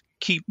patients,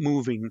 keep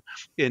moving.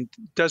 It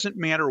doesn't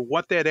matter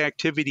what that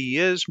activity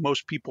is.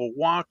 Most people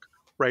walk,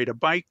 ride a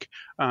bike,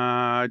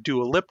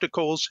 do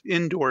ellipticals,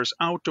 indoors,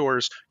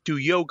 outdoors, do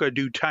yoga,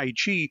 do Tai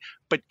Chi,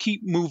 but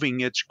keep moving.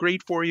 It's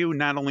great for you,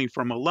 not only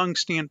from a lung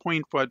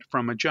standpoint, but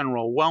from a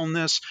general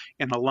wellness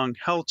and a lung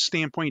health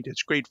standpoint.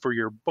 It's great for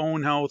your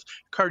bone health,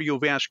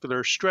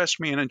 cardiovascular, stress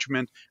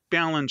management,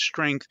 balance,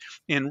 strength,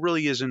 and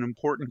really is an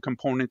important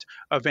component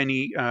of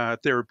any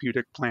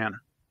therapeutic plan.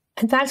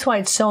 And that's why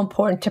it's so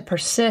important to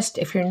persist.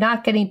 If you're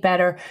not getting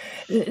better,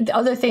 the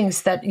other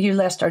things that you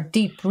list are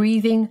deep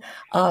breathing,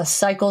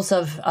 cycles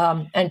of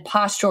and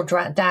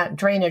postural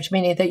drainage,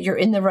 meaning that you're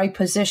in the right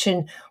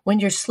position when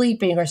you're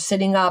sleeping or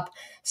sitting up,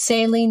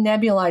 saline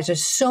nebulizers,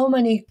 so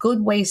many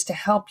good ways to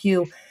help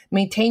you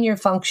maintain your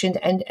function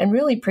and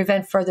really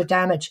prevent further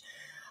damage.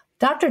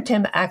 Dr.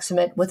 Tim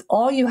Aksamit, with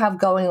all you have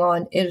going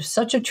on, it is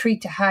such a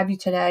treat to have you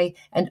today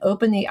and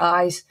open the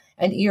eyes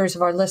and ears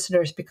of our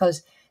listeners,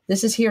 because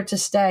this is here to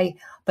stay.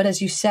 But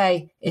as you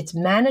say, it's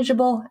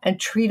manageable and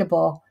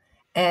treatable.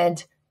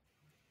 And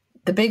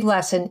the big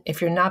lesson,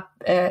 if you're not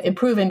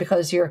improving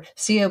because your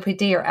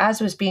COPD or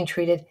asthma is being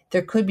treated,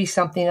 there could be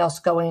something else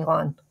going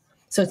on.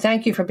 So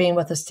thank you for being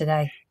with us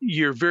today.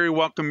 You're very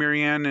welcome,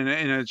 Marianne, and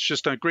it's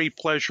just a great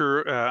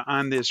pleasure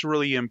on this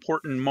really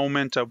important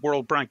moment of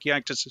World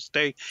Bronchiectasis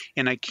Day.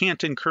 And I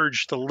can't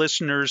encourage the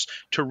listeners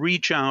to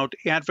reach out,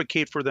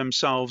 advocate for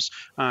themselves.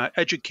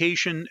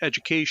 Education,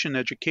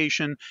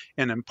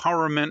 and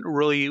empowerment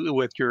really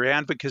with your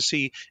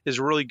advocacy is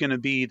really going to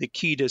be the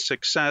key to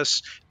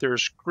success.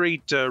 There's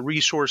great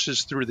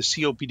resources through the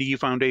COPD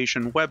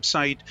Foundation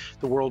website,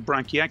 the World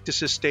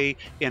Bronchiectasis Day,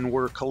 and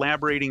we're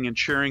collaborating and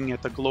sharing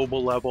at the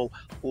global level.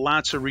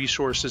 Lots of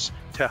resources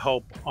to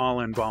help all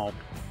involved.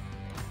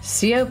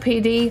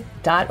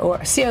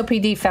 COPD.org,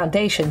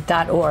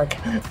 COPDfoundation.org.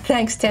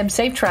 Thanks, Tim.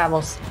 Safe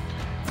travels.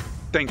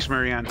 Thanks,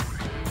 Marianne.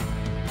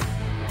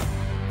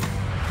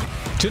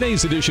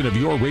 Today's edition of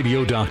Your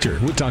Radio Doctor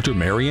with Dr.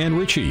 Marianne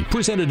Ritchie,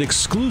 presented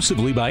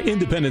exclusively by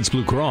Independence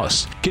Blue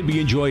Cross, can be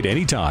enjoyed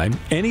anytime,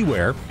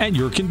 anywhere, at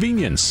your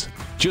convenience.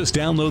 Just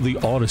download the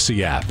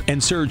Odyssey app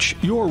and search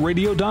Your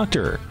Radio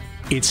Doctor.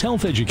 It's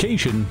health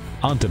education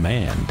on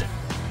demand.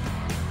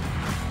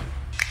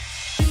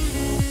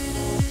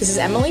 This is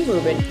Emily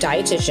Rubin,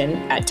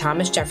 dietitian at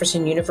Thomas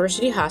Jefferson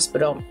University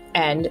Hospital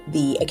and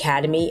the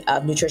Academy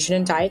of Nutrition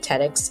and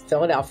Dietetics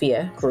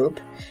Philadelphia group,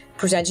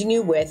 presenting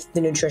you with the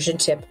nutrition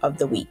tip of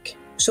the week.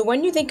 So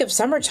when you think of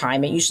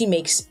summertime, it usually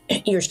makes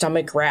your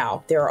stomach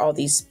growl. There are all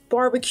these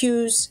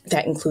barbecues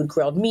that include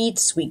grilled meat,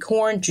 sweet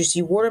corn,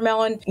 juicy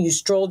watermelon. You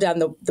stroll down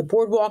the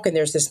boardwalk and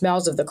there's the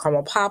smells of the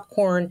caramel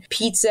popcorn,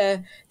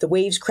 pizza, the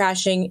waves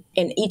crashing,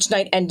 and each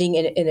night ending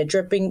in a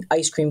dripping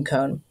ice cream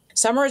cone.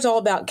 Summer is all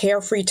about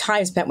carefree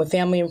time spent with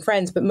family and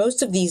friends, but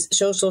most of these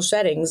social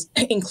settings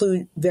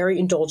include very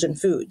indulgent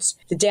foods.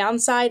 The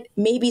downside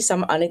may be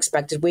some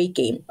unexpected weight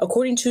gain.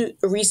 According to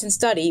a recent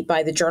study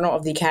by the Journal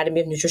of the Academy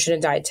of Nutrition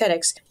and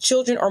Dietetics,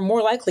 children are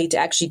more likely to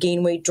actually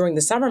gain weight during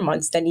the summer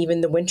months than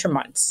even the winter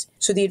months.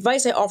 So the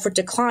advice I offer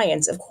to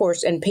clients, of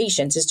course, and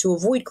patients is to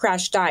avoid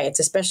crash diets,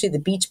 especially the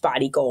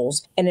Beachbody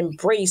goals, and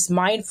embrace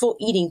mindful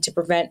eating to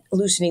prevent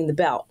loosening the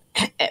belt.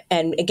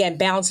 And again,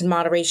 balance and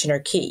moderation are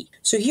key.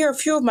 So here are a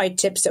few of my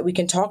tips that we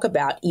can talk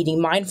about eating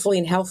mindfully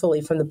and healthily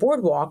from the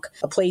boardwalk,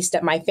 a place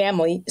that my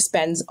family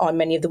spends on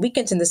many of the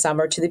weekends in the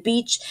summer, to the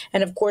beach,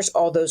 and of course,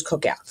 all those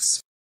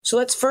cookouts. So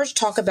let's first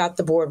talk about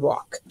the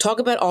boardwalk. Talk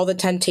about all the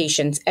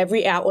temptations.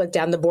 Every outlet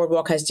down the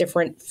boardwalk has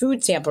different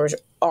food samplers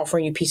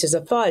offering you pieces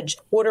of fudge,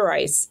 water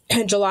ice,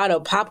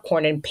 gelato,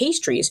 popcorn, and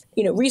pastries.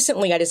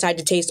 Recently I decided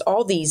to taste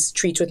all these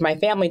treats with my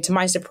family. To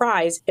my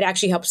surprise, it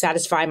actually helped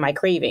satisfy my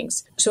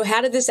cravings. So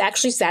how did this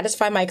actually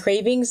satisfy my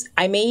cravings?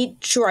 I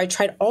made sure I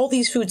tried all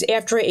these foods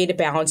after I ate a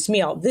balanced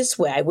meal. This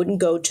way I wouldn't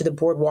go to the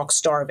boardwalk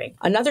starving.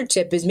 Another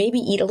tip is maybe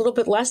eat a little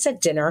bit less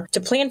at dinner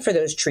to plan for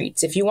those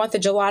treats. If you want the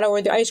gelato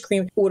or the ice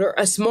cream, order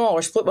a small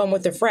or split one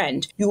with a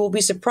friend. You will be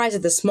surprised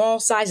that the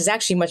small size is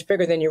actually much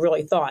bigger than you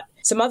really thought.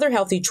 Some other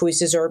healthy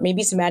choices are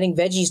maybe some adding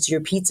veggies to your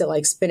pizza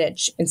like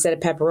spinach instead of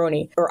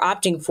pepperoni, or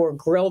opting for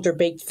grilled or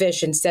baked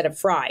fish instead of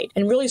fried,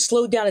 and really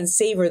slow down and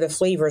savor the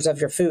flavors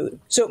of your food.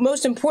 So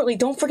most importantly,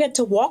 don't forget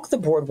to walk the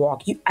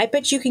boardwalk. I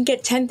bet you can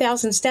get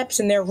 10,000 steps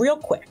in there real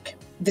quick.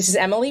 This is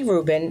Emily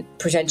Rubin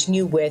presenting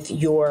you with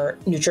your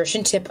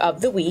nutrition tip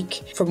of the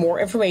week. For more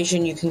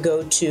information, you can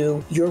go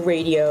to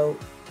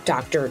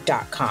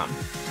yourradiodoctor.com.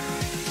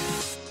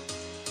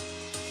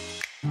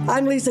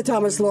 I'm Lisa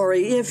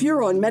Thomas-Laurie. If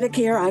you're on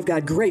Medicare, I've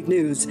got great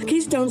news.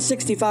 Keystone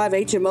 65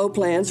 HMO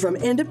plans from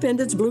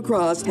Independence Blue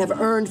Cross have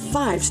earned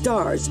 5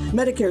 stars,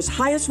 Medicare's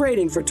highest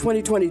rating for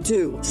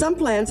 2022. Some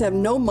plans have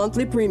no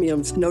monthly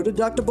premiums, no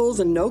deductibles,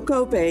 and no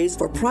copays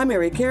for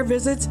primary care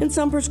visits and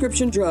some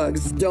prescription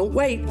drugs. Don't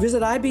wait.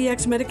 Visit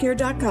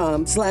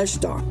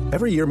ibxmedicare.com/star.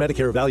 Every year,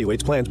 Medicare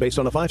evaluates plans based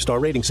on a 5-star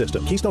rating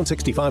system. Keystone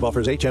 65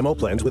 offers HMO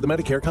plans with a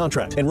Medicare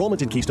contract.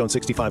 Enrollment in Keystone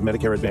 65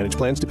 Medicare Advantage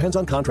plans depends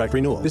on contract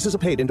renewal. This is a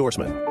paid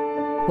endorsement.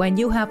 When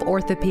you have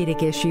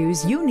orthopedic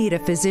issues, you need a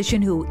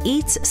physician who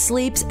eats,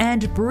 sleeps,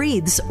 and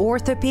breathes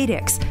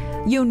orthopedics.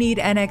 You need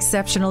an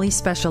exceptionally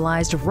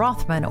specialized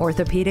Rothman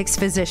Orthopedics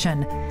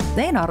physician.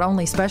 They not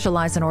only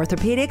specialize in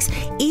orthopedics,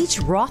 each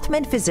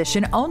Rothman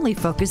physician only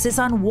focuses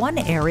on one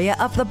area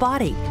of the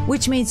body,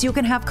 which means you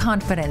can have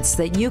confidence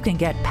that you can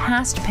get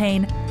past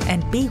pain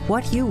and be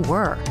what you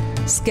were.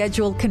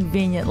 Schedule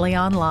conveniently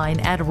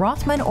online at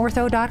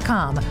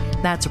rothmanortho.com.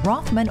 That's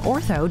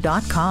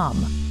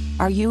rothmanortho.com.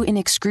 Are you in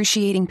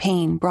excruciating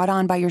pain brought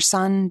on by your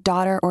son,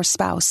 daughter, or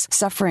spouse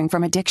suffering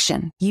from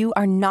addiction? You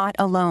are not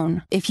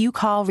alone. If you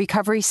call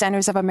Recovery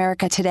Centers of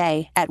America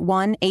today at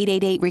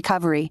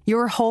 1-888-RECOVERY,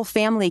 your whole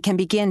family can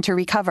begin to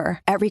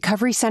recover. At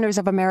Recovery Centers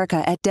of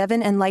America at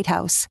Devon and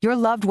Lighthouse, your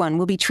loved one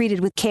will be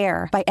treated with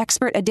care by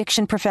expert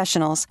addiction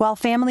professionals, while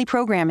family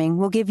programming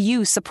will give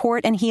you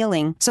support and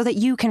healing so that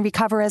you can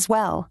recover as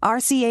well.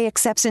 RCA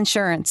accepts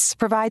insurance,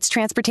 provides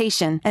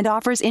transportation, and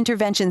offers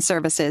intervention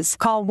services.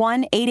 Call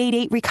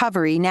 1-888-RECOVERY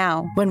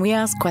now. When we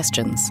ask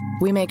questions,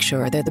 we make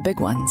sure they're the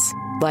big ones.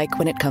 Like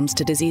when it comes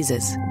to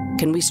diseases,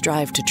 can we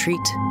strive to treat,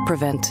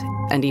 prevent,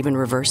 and even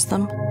reverse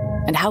them?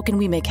 And how can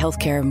we make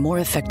healthcare more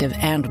effective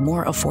and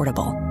more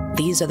affordable?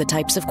 These are the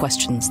types of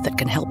questions that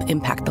can help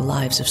impact the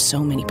lives of so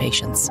many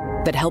patients.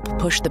 that help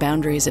push the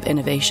boundaries of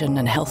innovation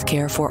and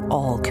healthcare for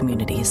all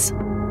communities.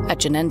 At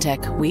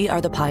Genentech, we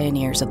are the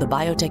pioneers of the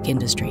biotech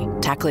industry,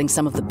 tackling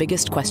some of the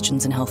biggest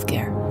questions in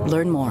healthcare.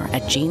 Learn more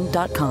at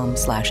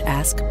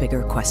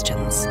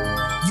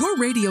gene.com/askbiggerquestions. Your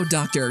Radio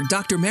Doctor,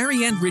 Dr.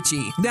 Marianne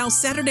Ritchie, now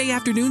Saturday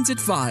afternoons at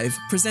 5,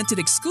 presented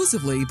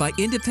exclusively by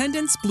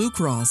Independence Blue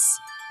Cross.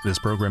 This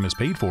program is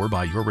paid for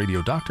by Your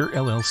Radio Doctor,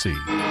 LLC.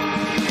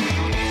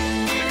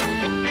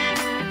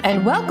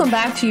 And welcome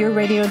back to Your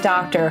Radio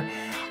Doctor.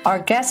 Our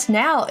guest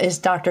now is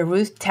Dr.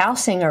 Ruth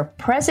Tal-Singer,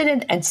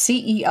 President and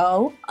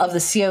CEO of the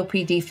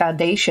COPD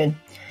Foundation.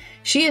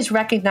 She is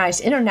recognized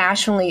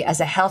internationally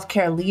as a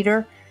healthcare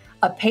leader,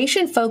 a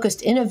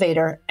patient-focused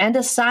innovator, and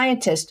a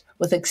scientist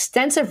with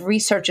extensive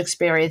research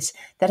experience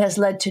that has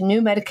led to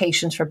new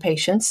medications for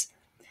patients.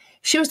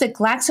 She was at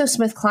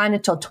GlaxoSmithKline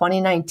until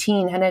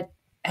 2019 and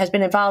has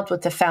been involved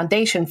with the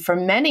foundation for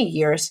many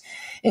years,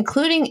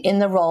 including in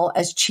the role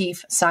as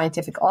Chief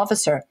Scientific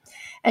Officer.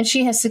 And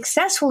she has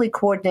successfully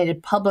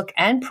coordinated public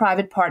and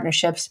private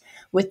partnerships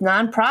with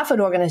nonprofit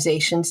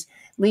organizations,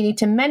 leading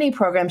to many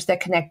programs that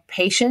connect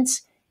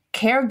patients,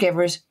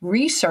 caregivers,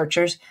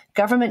 researchers,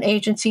 government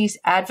agencies,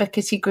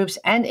 advocacy groups,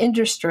 and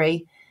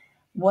industry.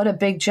 What a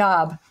big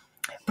job.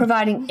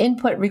 Providing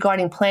input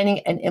regarding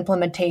planning and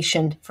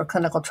implementation for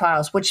clinical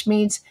trials, which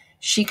means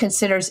she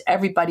considers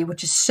everybody,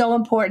 which is so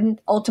important.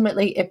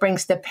 Ultimately, it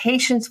brings the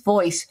patient's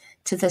voice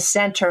to the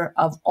center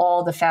of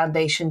all the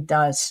foundation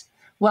does.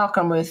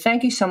 Welcome, Ruth.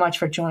 Thank you so much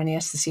for joining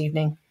us this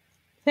evening.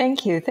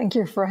 Thank you. Thank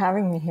you for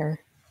having me here.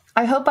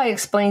 I hope I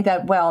explained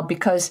that well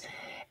because,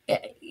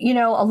 you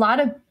know, a lot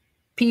of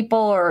people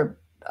or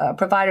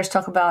providers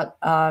talk about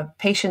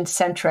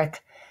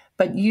patient-centric,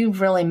 but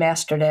you've really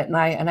mastered it, and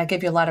I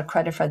give you a lot of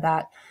credit for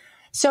that.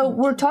 So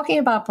we're talking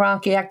about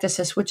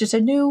bronchiectasis, which is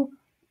a new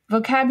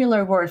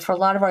vocabulary word for a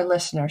lot of our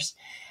listeners.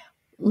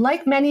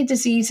 Like many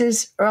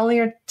diseases,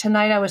 earlier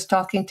tonight I was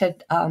talking to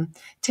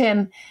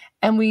Tim,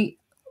 and we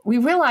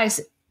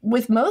realized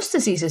with most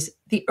diseases,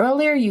 the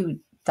earlier you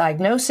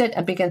diagnose it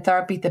and begin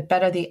therapy, the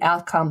better the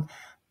outcome.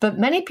 But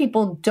many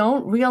people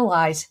don't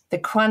realize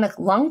that chronic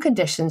lung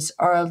conditions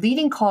are a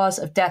leading cause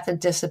of death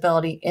and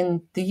disability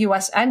in the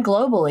U.S. and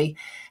globally.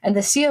 And the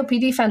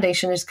COPD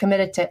Foundation is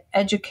committed to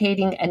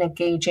educating and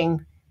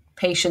engaging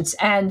patients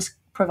and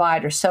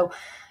providers. So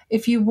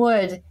if you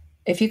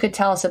could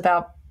tell us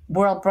about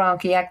World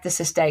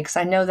Bronchiectasis Day, because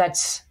I know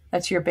that's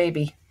your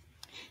baby.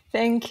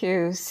 Thank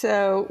you.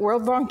 So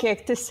World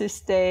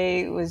Bronchiectasis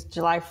Day was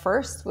July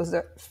 1st, was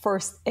the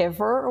first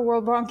ever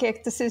World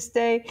Bronchiectasis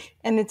Day,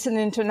 and it's an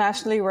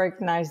internationally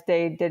recognized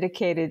day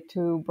dedicated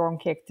to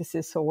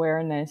bronchiectasis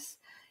awareness.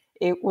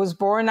 It was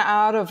born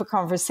out of a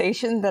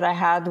conversation that I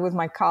had with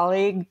my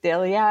colleague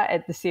Delia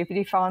at the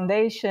COPD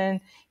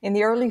Foundation in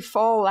the early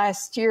fall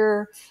last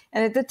year,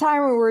 and at the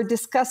time we were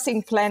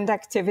discussing planned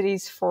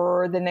activities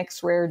for the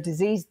next Rare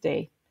Disease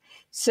Day.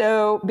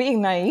 So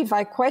being naive,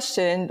 I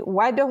questioned,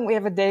 why don't we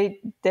have a day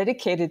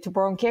dedicated to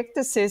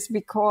bronchiectasis?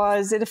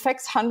 Because it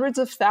affects hundreds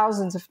of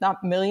thousands, if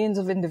not millions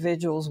of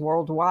individuals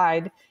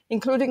worldwide,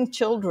 including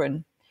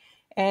children.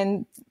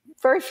 And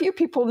very few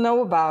people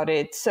know about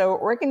it. So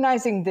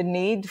recognizing the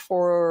need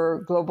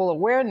for global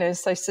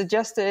awareness, I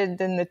suggested,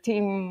 and the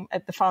team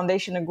at the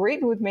foundation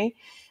agreed with me,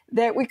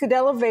 that we could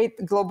elevate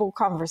the global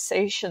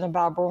conversation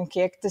about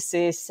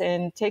bronchiectasis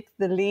and take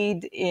the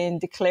lead in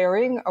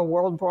declaring a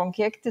World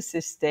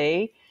Bronchiectasis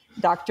Day.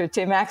 Dr.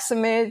 Tim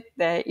Aksamit,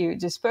 that you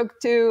just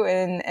spoke to,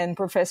 and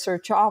Professor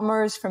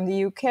Chalmers from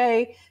the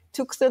UK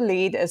took the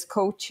lead as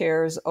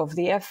co-chairs of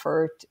the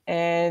effort.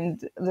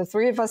 And the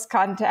three of us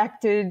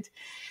contacted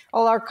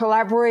all our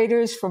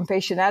collaborators from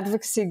patient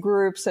advocacy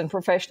groups and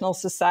professional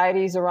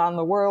societies around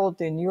the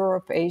world in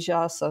Europe,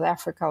 Asia, South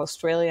Africa,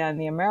 Australia, and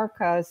the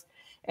Americas.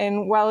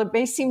 And while it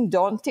may seem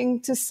daunting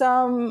to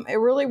some, it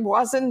really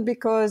wasn't,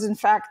 because, in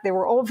fact, they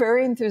were all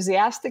very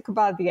enthusiastic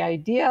about the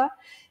idea.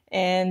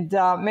 And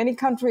many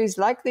countries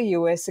like the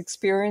US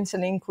experienced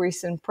an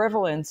increase in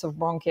prevalence of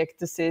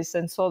bronchiectasis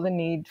and saw the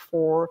need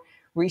for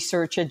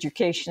research,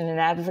 education,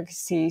 and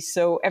advocacy.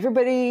 So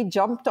everybody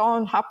hopped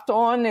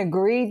on,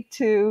 agreed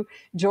to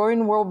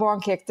join World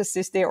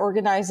Bronchiectasis Day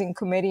organizing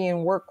committee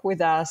and work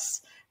with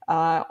us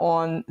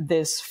on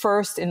this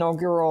first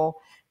inaugural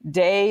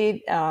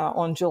day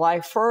on July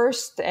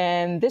 1st.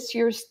 And this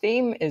year's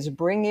theme is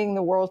bringing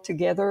the world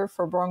together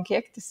for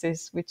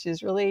bronchiectasis, which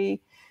is really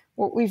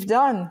what we've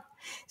done.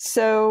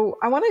 So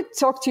I want to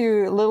talk to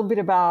you a little bit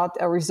about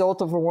a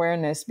result of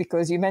awareness,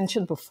 because you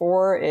mentioned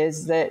before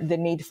is the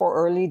need for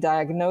early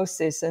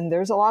diagnosis. And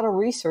there's a lot of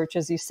research,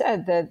 as you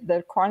said,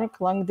 that chronic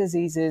lung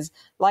diseases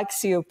like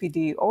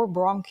COPD or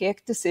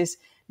bronchiectasis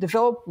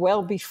develop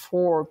well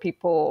before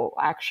people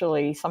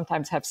actually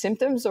sometimes have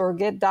symptoms or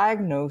get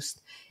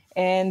diagnosed.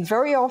 And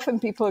very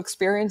often people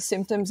experience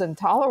symptoms and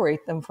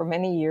tolerate them for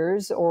many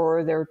years,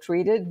 or they're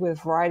treated with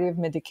a variety of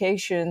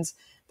medications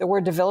that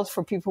were developed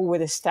for people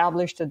with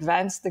established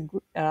advanced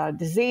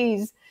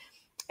disease.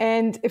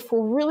 And if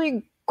we're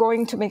really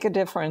going to make a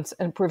difference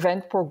and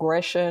prevent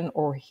progression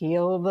or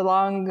heal the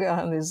lung,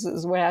 this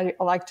is the way I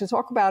like to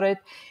talk about it,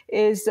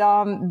 is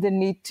the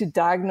need to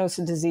diagnose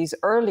a disease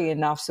early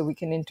enough so we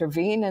can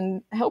intervene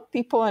and help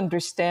people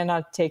understand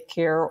how to take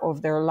care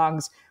of their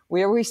lungs.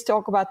 We always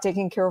talk about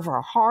taking care of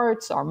our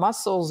hearts, our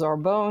muscles, our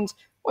bones.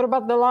 What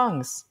about the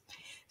lungs?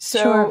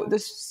 So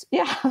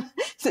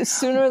the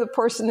sooner the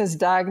person is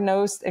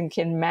diagnosed and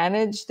can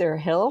manage their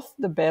health,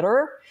 the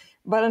better.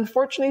 But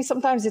unfortunately,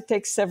 sometimes it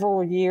takes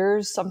several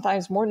years,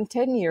 sometimes more than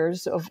 10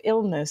 years of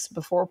illness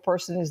before a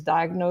person is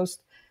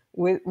diagnosed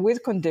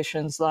with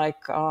conditions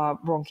like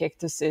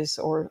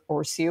bronchiectasis or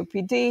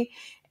COPD.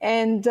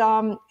 And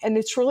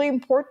it's really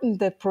important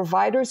that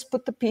providers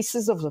put the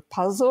pieces of the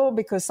puzzle,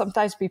 because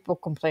sometimes people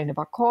complain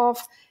about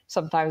cough,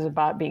 sometimes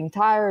about being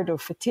tired or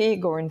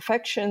fatigue or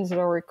infections that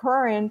are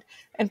recurrent.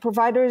 And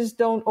providers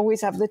don't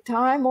always have the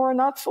time or are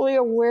not fully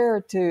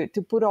aware to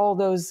put all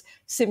those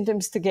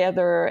symptoms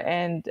together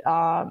and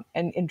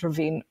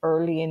intervene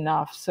early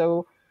enough.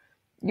 So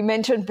you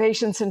mentioned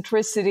patient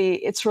centricity.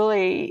 It's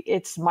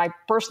my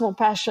personal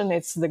passion.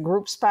 It's the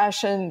group's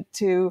passion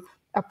to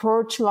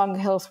approach lung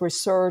health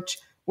research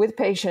with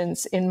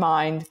patients in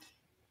mind,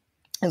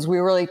 as we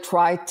really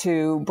try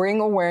to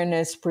bring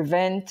awareness,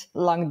 prevent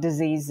lung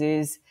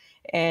diseases,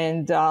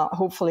 and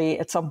hopefully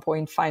at some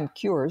point find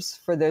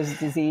cures for those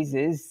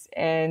diseases.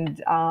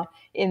 And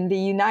in the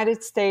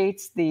United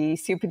States, the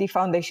COPD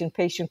Foundation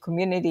patient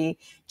community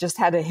just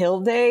had a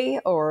Hill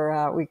Day,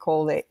 or we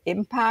call it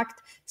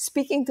Impact,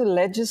 speaking to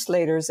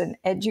legislators and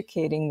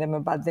educating them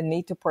about the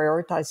need to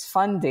prioritize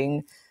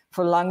funding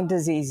for lung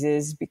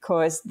diseases,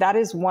 because that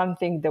is one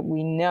thing that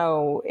we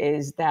know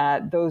is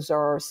that those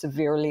are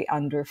severely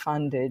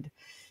underfunded.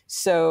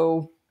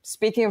 So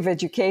speaking of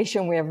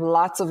education, we have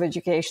lots of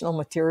educational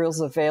materials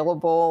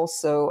available.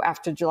 So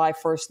after July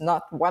 1st,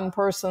 not one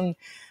person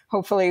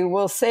hopefully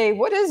will say,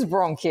 what is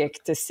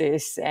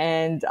bronchiectasis?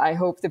 And I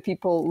hope that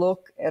people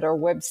look at our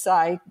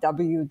website,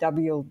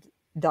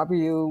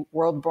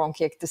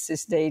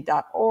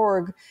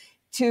 www.worldbronchiectasisday.org,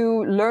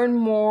 to learn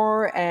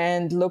more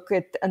and look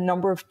at a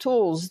number of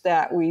tools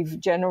that we've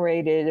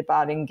generated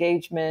about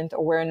engagement,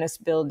 awareness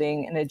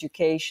building, and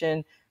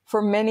education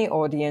for many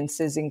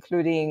audiences,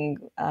 including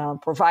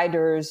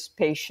providers,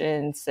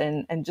 patients,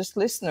 and just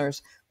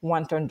listeners who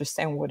want to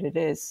understand what it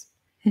is.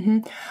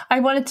 Mm-hmm. I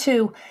wanted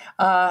to,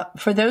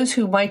 for those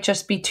who might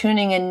just be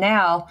tuning in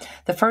now,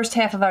 the first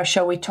half of our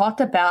show, we talked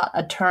about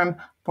a term,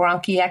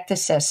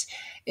 bronchiectasis.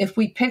 If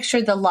we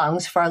picture the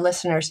lungs for our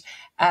listeners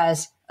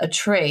as a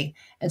tree,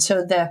 and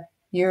so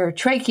your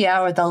trachea,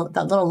 or the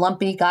little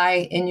lumpy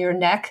guy in your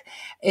neck,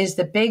 is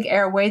the big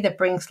airway that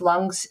brings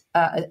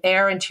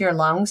air into your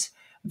lungs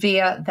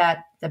via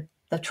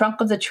the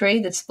trunk of the tree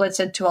that splits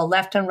into a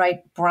left and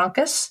right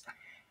bronchus,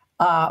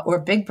 or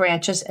big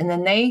branches, and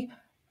then they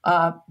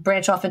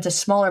branch off into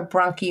smaller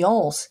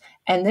bronchioles.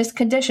 And this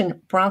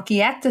condition,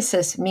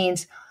 bronchiectasis,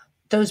 means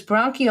those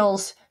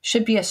bronchioles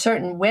should be a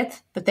certain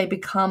width, but they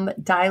become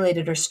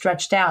dilated or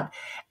stretched out.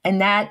 And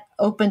that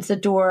opens the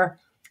door.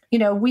 You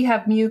know, we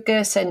have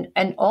mucus and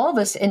all of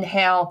us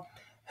inhale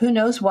who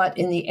knows what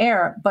in the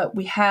air, but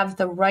we have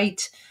the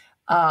right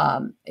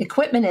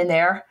equipment in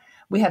there.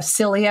 We have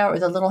cilia, or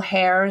the little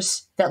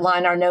hairs that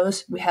line our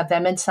nose. We have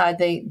them inside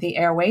the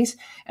airways,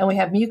 and we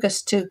have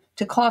mucus to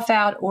cough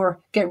out or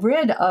get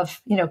rid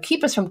of,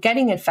 keep us from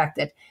getting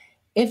infected.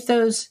 If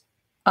those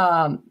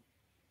bronchioles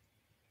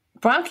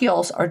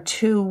are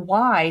too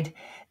wide,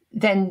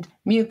 then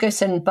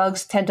mucus and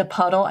bugs tend to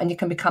puddle, and you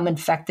can become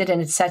infected,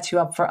 and it sets you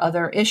up for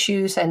other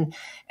issues and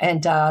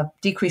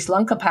decreased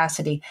lung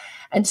capacity.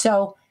 And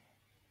so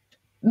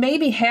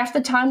maybe half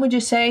the time, would you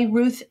say,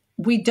 Ruth,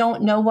 we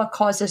don't know what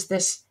causes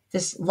this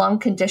lung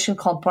condition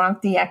called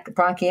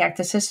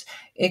bronchiectasis.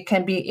 It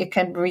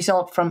can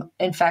result from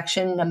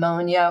infection,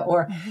 pneumonia,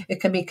 or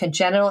it can be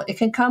congenital. It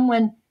can come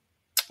when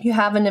you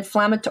have an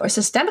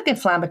systemic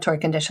inflammatory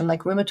condition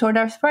like rheumatoid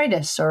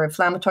arthritis or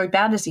inflammatory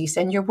bowel disease,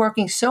 and you're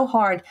working so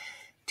hard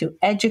to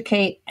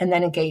educate and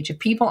then engage. If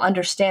people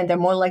understand, they're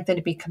more likely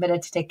to be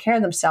committed to take care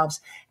of themselves,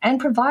 and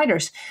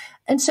providers.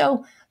 And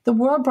so the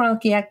World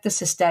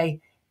Bronchiectasis Day,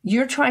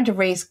 you're trying to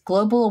raise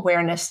global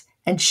awareness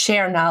and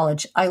share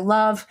knowledge.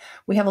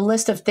 We have a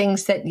list of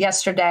things that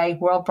yesterday,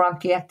 World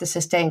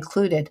Bronchiectasis Day,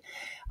 included.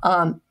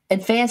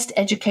 Advanced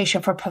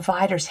education for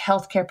providers,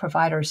 healthcare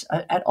providers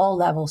at all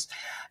levels,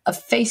 a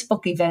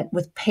Facebook event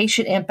with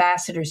patient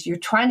ambassadors. You're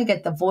trying to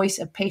get the voice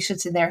of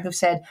patients in there who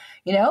said,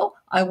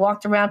 I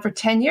walked around for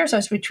 10 years. I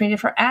was treated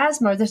for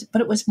asthma,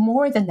 but it was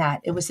more than that.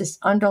 It was this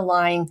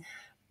underlying,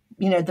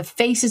 the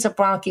faces of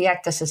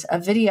bronchiectasis, a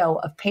video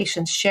of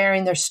patients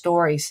sharing their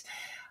stories,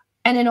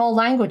 and in all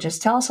languages.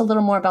 Tell us a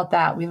little more about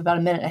that. We have about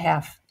a minute and a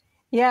half.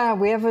 Yeah,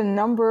 we have a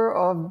number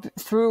of,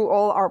 through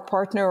all our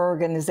partner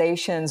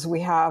organizations,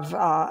 we have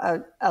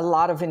a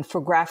lot of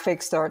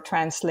infographics that are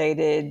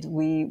translated.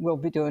 We will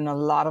be doing a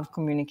lot of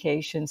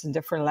communications in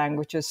different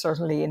languages.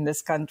 Certainly in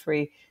this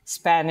country,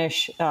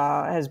 Spanish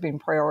has been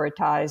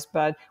prioritized,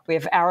 but we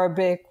have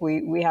Arabic,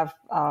 we have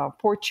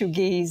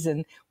Portuguese,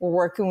 and we're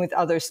working with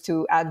others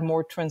to add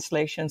more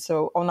translation.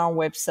 So on our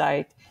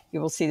website,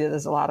 you will see that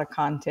there's a lot of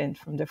content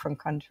from different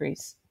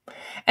countries.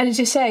 And as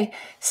you say,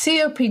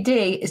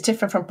 COPD is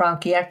different from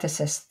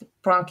bronchiectasis.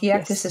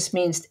 Bronchiectasis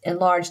means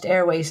enlarged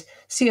airways.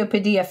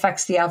 COPD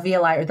affects the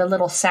alveoli, or the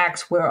little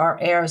sacs where our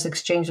air is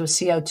exchanged with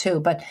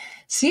CO2. But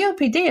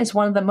COPD is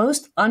one of the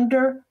most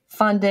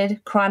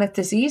underfunded chronic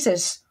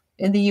diseases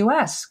in the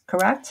U.S.,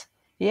 correct?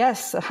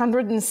 Yes,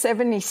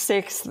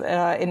 176 in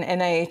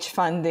NIH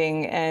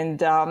funding.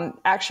 And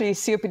actually,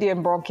 COPD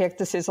and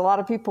bronchiectasis, a lot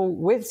of people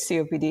with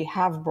COPD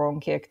have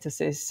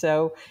bronchiectasis.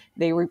 So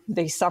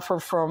they suffer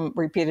from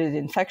repeated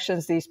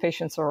infections. These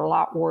patients are a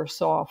lot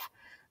worse off.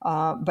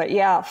 But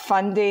yeah,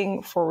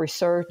 funding for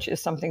research is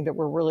something that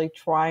we're really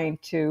trying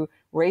to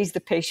raise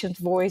the patient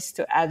voice,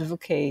 to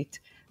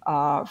advocate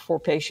for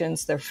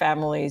patients, their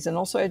families, and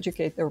also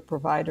educate their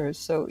providers.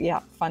 So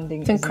yeah,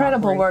 funding. It's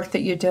incredible work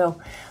that you do.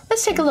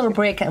 Let's take a little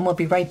break and we'll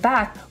be right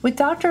back with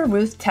Dr.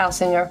 Ruth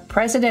Tal-Singer,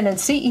 President and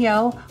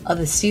CEO of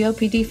the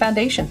COPD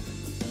Foundation.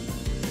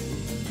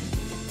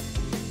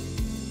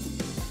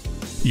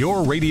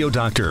 Your Radio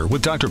Doctor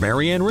with Dr.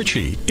 Marianne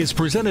Ritchie is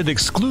presented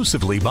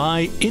exclusively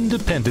by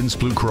Independence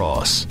Blue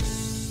Cross.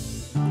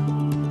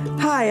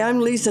 Hi, I'm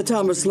Lisa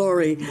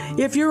Thomas-Laurie.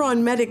 If you're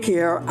on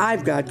Medicare,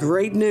 I've got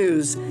great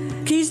news.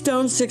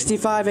 Keystone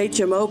 65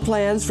 HMO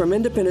plans from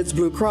Independence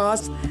Blue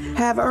Cross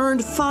have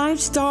earned 5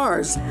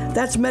 stars.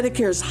 That's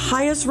Medicare's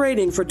highest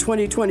rating for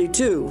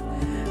 2022.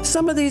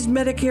 Some of these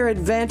Medicare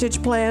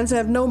Advantage plans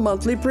have no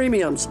monthly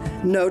premiums,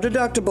 no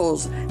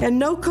deductibles, and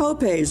no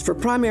copays for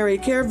primary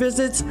care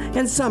visits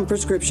and some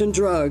prescription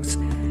drugs.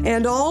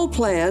 And all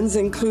plans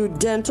include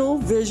dental,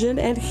 vision,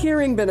 and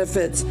hearing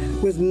benefits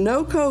with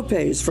no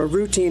copays for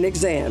routine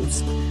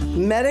exams.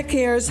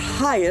 Medicare's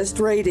highest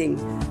rating,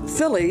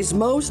 Philly's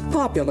most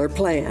popular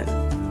plan.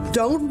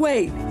 Don't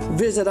wait.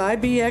 Visit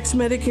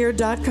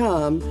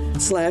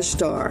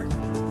ibxmedicare.com/star.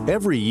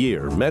 Every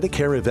year,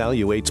 Medicare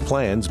evaluates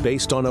plans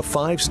based on a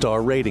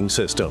 5-star rating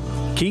system.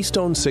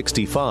 Keystone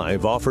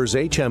 65 offers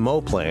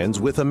HMO plans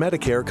with a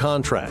Medicare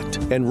contract.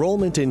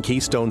 Enrollment in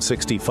Keystone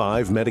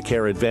 65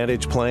 Medicare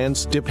Advantage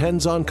plans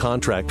depends on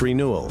contract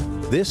renewal.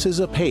 This is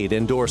a paid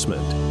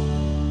endorsement.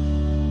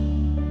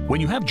 When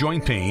you have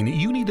joint pain,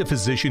 you need a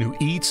physician who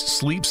eats,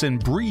 sleeps,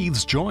 and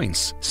breathes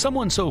joints.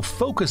 Someone so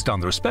focused on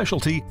their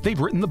specialty, they've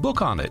written the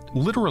book on it.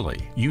 Literally,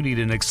 you need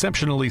an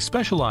exceptionally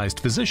specialized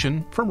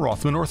physician from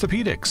Rothman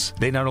Orthopedics.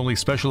 They not only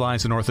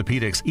specialize in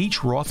orthopedics,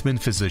 each Rothman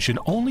physician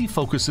only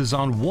focuses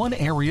on one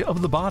area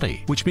of the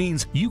body, which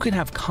means you can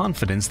have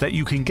confidence that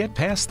you can get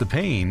past the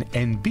pain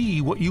and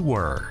be what you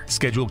were.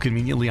 Schedule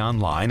conveniently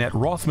online at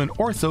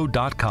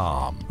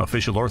rothmanortho.com.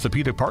 Official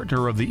orthopedic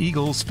partner of the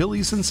Eagles,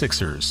 Phillies, and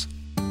Sixers.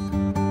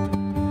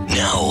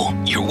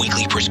 Now, your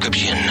weekly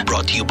prescription,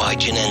 brought to you by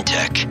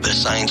Genentech, the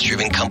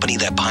science-driven company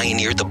that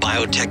pioneered the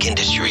biotech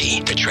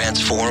industry to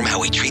transform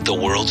how we treat the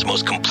world's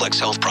most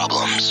complex health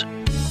problems.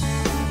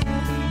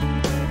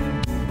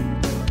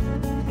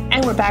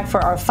 And we're back for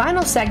our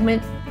final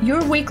segment,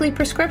 Your Weekly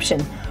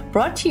Prescription,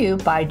 brought to you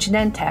by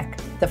Genentech,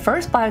 the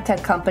first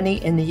biotech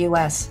company in the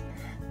U.S.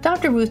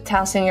 Dr. Ruth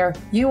Tal-Singer,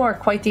 you are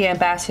quite the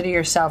ambassador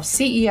yourself,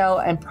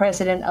 CEO and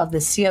president of the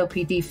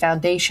COPD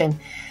Foundation.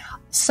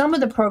 Some of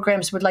the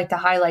programs we'd like to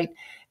highlight.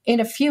 In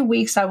a few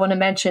weeks, I want to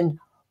mention,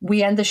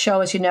 we end the show,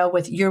 as you know,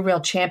 with Your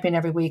Real Champion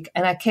every week.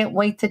 And I can't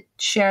wait to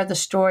share the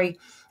story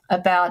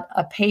about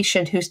a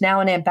patient who's now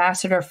an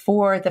ambassador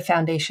for the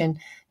foundation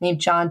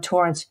named John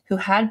Torrance, who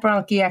had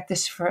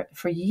bronchiectasis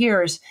for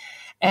years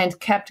and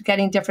kept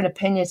getting different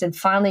opinions. And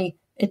finally,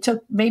 it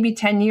took maybe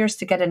 10 years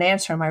to get an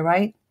answer. Am I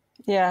right?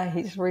 Yeah,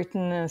 he's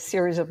written a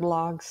series of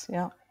blogs.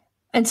 Yeah.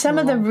 And some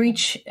of the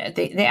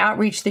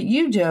outreach that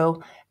you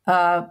do,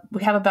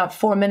 we have about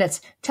 4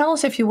 minutes. Tell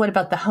us, if you would,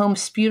 about the home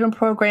sputum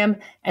program,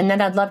 and then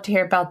I'd love to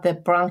hear about the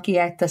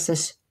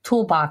bronchiectasis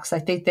toolbox, I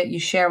think, that you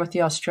share with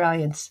the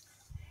Australians.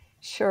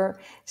 Sure.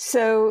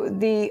 So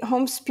the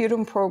Home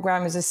Sputum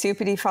Program is a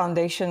COPD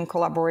Foundation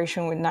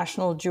collaboration with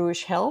National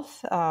Jewish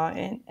Health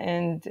and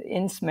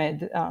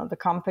INSMED, the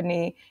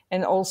company,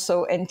 and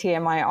also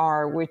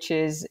NTMIR, which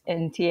is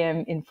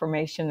NTM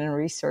Information and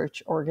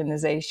Research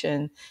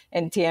Organization.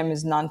 NTM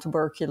is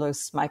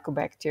non-tuberculous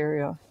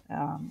mycobacteria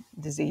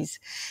disease.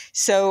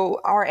 So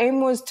our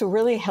aim was to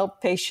really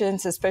help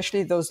patients,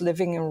 especially those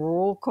living in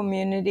rural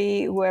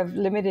community who have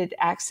limited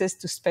access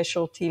to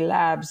specialty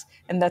labs.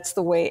 And that's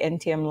the way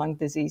NTM lung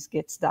disease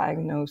gets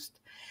diagnosed.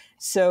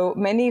 So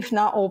many, if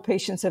not all,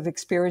 patients have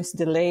experienced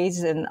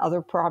delays and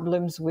other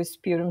problems with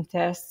sputum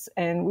tests.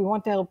 And we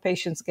want to help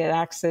patients get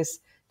access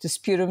to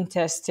sputum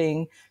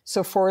testing.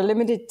 So for a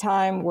limited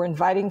time, we're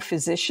inviting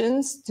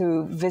physicians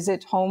to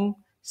visit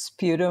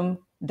homesputum.org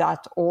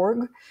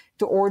HomeSputum.org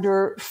to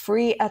order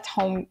free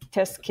at-home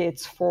test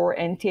kits for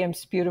NTM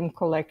sputum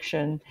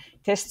collection.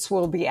 Tests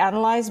will be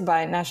analyzed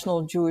by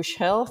National Jewish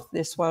Health.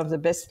 This is one of the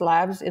best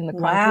labs in the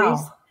country.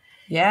 Wow.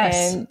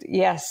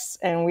 Yes.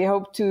 And we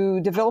hope to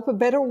develop a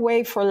better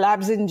way for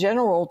labs in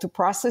general to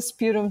process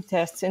sputum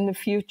tests in the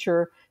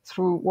future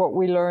through what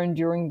we learned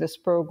during this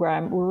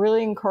program. We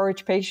really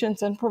encourage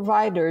patients and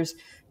providers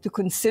to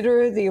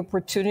consider the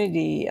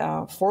opportunity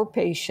for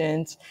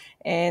patients.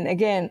 And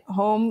again,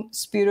 Home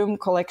Sputum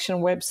Collection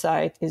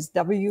website is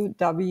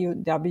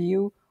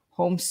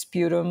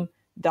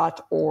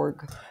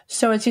www.homesputum.org.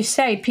 So as you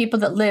say, people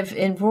that live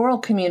in rural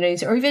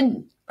communities or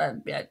even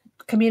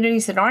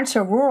communities that aren't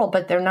so rural,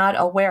 but they're not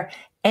aware.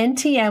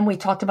 NTM, we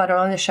talked about it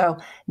on the show,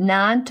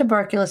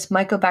 non-tuberculous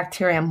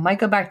mycobacterium.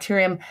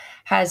 Mycobacterium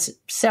has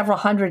several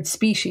hundred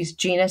species,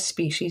 genus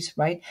species,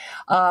 right?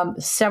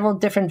 Several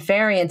different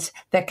variants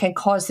that can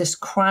cause this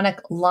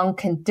chronic lung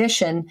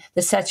condition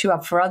that sets you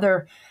up for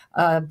other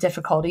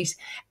difficulties.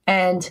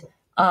 And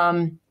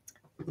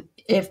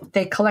if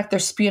they collect their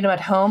sputum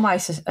at home, I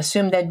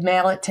assume they'd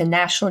mail it to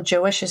National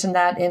Jewish, isn't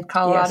that in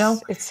Colorado?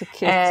 Yes, it's a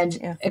kit.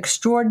 And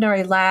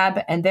extraordinary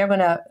lab, and they're going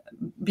to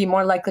be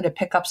more likely to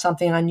pick up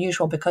something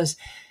unusual because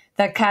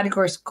that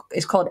category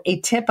is called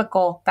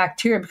atypical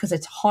bacteria because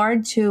it's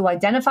hard to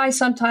identify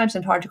sometimes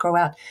and hard to grow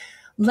out.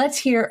 Let's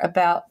hear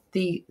about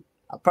the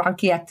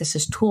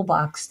bronchiectasis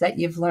toolbox that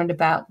you've learned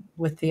about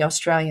with the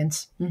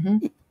Australians.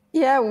 Mm-hmm.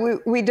 Yeah,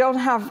 we don't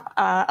have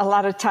a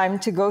lot of time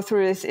to go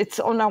through this. It's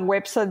on our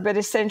website, but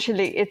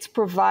essentially it's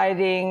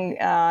providing,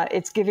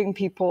 it's giving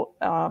people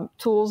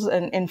tools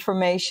and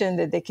information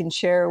that they can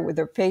share with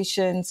their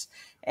patients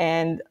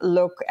and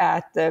look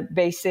at the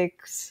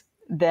basics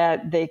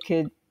that they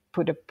could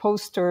put up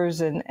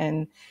posters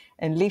and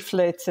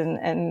leaflets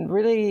and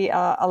really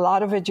a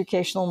lot of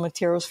educational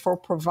materials for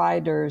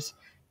providers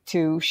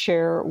to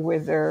share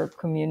with their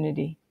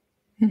community.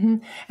 Mm-hmm.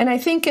 And I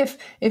think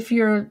if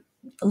you're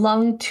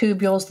lung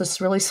tubules,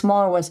 the really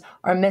smaller ones,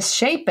 are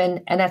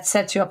misshapen, and that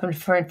sets you up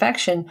for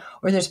infection,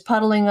 or there's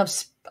puddling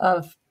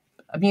of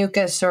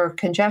mucus or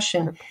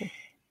congestion. Okay.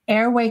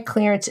 Airway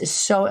clearance is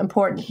so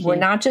important. Yeah. We're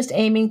not just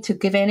aiming to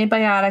give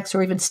antibiotics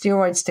or even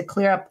steroids to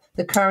clear up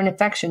the current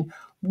infection.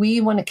 We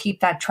want to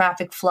keep that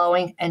traffic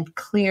flowing and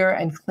clear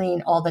and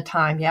clean all the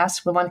time.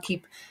 Yes, we want to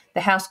keep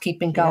the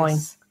housekeeping going.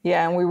 Yes.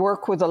 Yeah, and we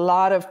work with a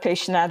lot of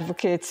patient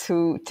advocates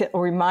who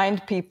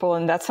remind people,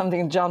 and that's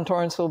something John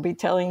Torrance will be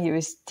telling you,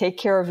 is take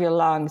care of your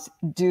lungs,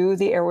 do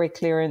the airway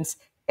clearance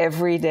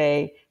every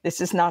day.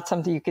 This is not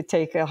something you could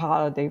take a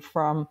holiday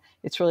from.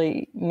 It's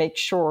really make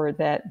sure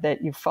that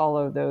you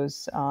follow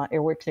those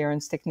airway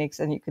clearance techniques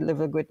and you can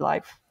live a good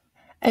life.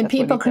 And that's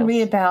people can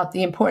read about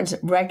the importance of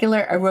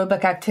regular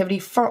aerobic activity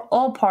for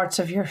all parts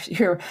of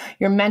your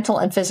mental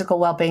and physical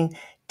well-being,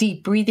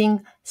 deep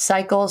breathing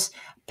cycles.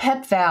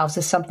 PEP valves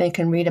is something you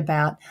can read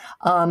about,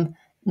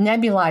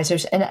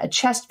 nebulizers and a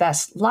chest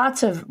vest,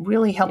 lots of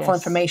really helpful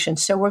information.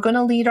 So we're going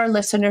to lead our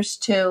listeners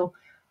to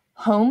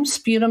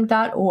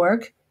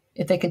homesputum.org,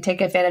 if they can take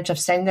advantage of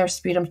sending their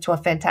sputum to a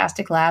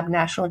fantastic lab,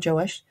 National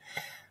Jewish,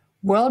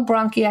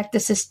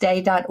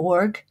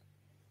 worldbronchiectasisday.org,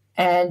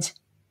 and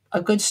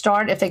a good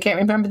start, if they can't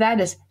remember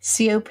that, is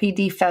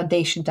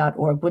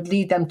copdfoundation.org. Would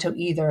lead them to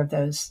either of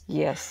those.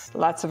 Yes,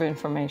 lots of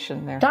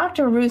information there.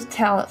 Dr. Ruth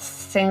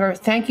Tal-Singer,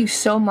 thank you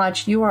so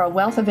much. You are a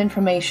wealth of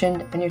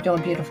information, and you're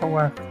doing beautiful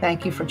work.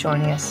 Thank you for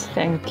joining us.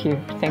 Thank you.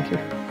 Thank you.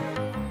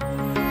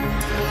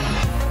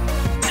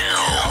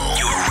 Now,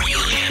 your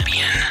real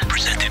champion,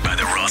 presented by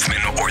the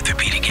Rothman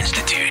Orthopedic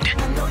Institute.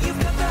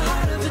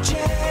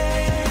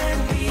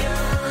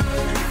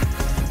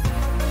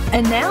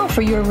 And now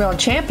for your real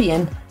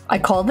champion, I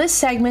call this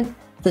segment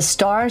The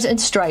Stars and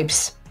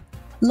Stripes.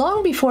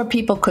 Long before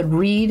people could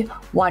read,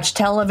 watch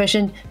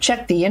television,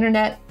 check the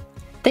internet,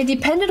 they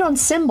depended on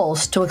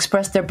symbols to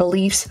express their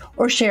beliefs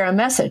or share a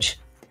message.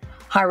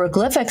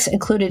 Hieroglyphics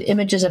included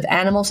images of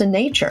animals and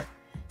nature.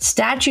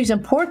 Statues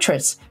and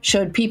portraits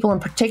showed people in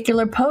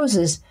particular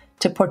poses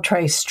to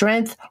portray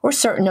strength or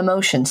certain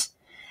emotions.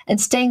 And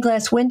stained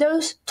glass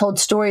windows told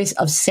stories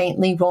of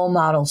saintly role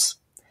models.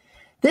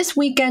 This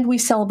weekend, we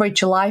celebrate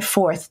July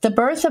 4th, the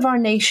birth of our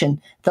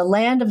nation, the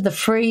land of the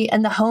free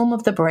and the home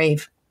of the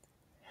brave.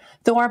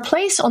 Though our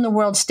place on the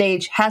world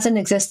stage hasn't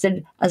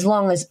existed as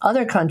long as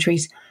other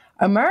countries,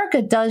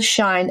 America does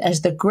shine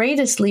as the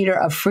greatest leader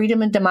of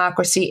freedom and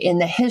democracy in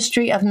the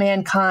history of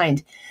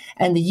mankind,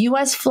 and the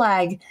U.S.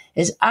 flag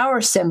is our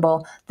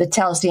symbol that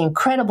tells the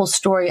incredible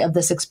story of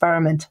this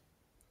experiment.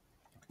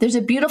 There's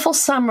a beautiful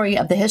summary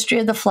of the history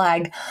of the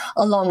flag,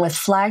 along with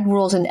flag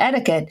rules and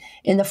etiquette,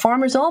 in the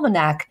Farmer's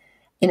Almanac,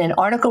 in an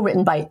article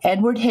written by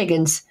Edward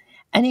Higgins,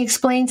 and he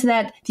explains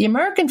that the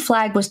American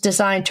flag was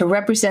designed to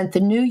represent the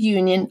new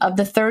union of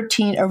the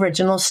 13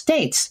 original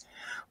states,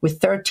 with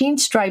 13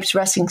 stripes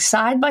resting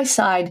side by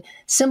side,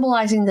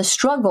 symbolizing the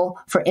struggle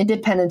for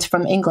independence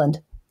from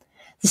England.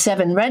 The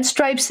 7 red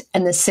stripes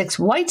and the 6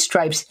 white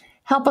stripes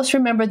help us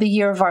remember the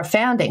year of our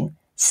founding,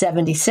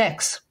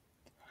 76.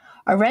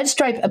 A red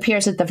stripe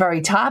appears at the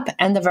very top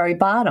and the very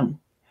bottom.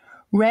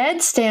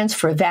 Red stands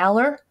for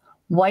valor,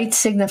 white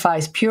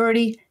signifies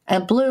purity,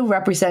 and blue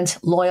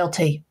represents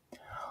loyalty.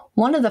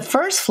 One of the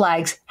first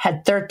flags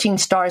had 13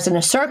 stars in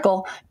a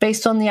circle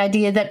based on the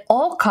idea that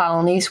all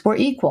colonies were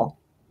equal.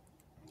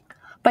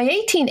 By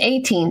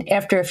 1818,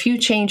 after a few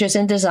changes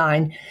in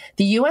design,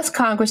 the U.S.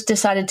 Congress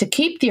decided to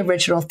keep the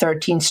original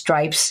 13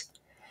 stripes.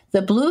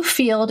 The blue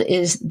field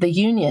is the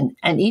Union,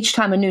 and each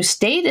time a new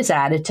state is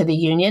added to the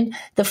Union,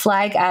 the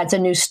flag adds a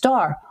new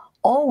star,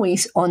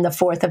 always on the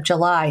 4th of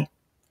July.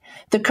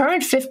 The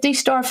current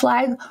 50-star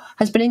flag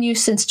has been in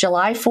use since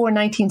July 4,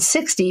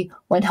 1960,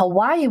 when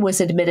Hawaii was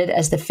admitted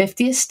as the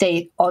 50th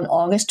state on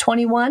August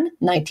 21,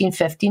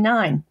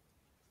 1959.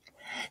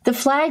 The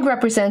flag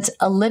represents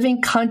a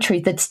living country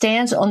that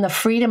stands on the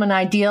freedom and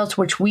ideals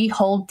which we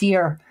hold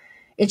dear.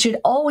 It should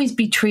always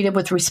be treated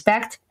with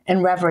respect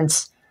and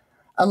reverence.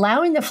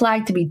 Allowing the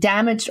flag to be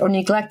damaged or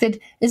neglected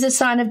is a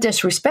sign of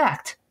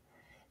disrespect.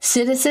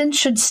 Citizens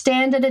should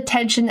stand at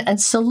attention and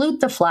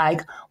salute the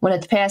flag when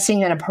it's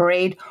passing in a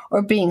parade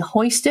or being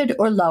hoisted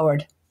or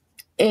lowered.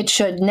 It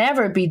should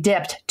never be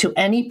dipped to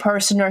any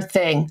person or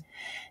thing,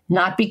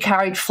 not be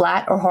carried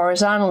flat or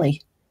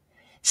horizontally.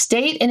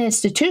 State and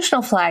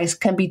institutional flags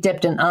can be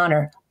dipped in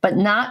honor, but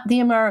not the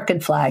American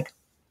flag.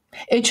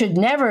 It should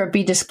never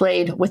be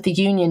displayed with the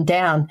Union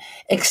down,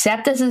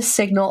 except as a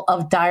signal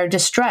of dire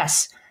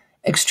distress,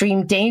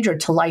 extreme danger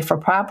to life or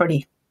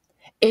property.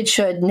 It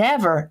should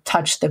never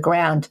touch the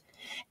ground,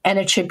 and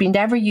it should be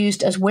never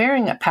used as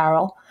wearing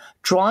apparel,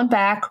 drawn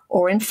back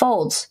or in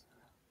folds.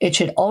 It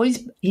should always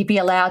be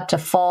allowed to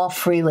fall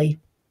freely.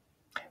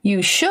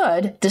 You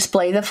should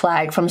display the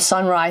flag from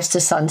sunrise to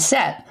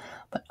sunset,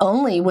 but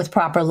only with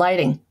proper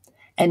lighting,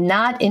 and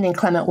not in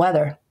inclement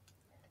weather.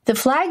 The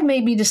flag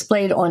may be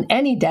displayed on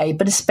any day,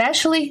 but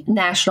especially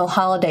national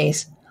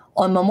holidays.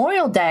 On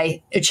Memorial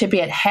Day, it should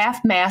be at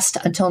half-mast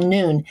until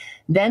noon,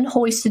 then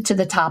hoisted to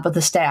the top of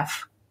the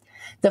staff.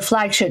 The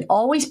flag should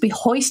always be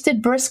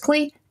hoisted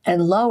briskly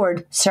and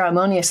lowered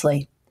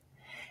ceremoniously.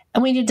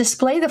 And when you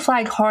display the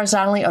flag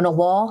horizontally on a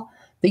wall,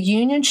 the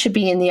Union should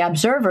be in the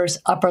observer's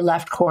upper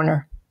left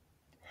corner.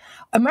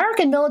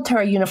 American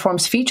military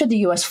uniforms feature the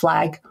U.S.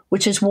 flag,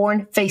 which is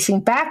worn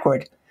facing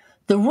backward.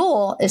 The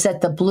rule is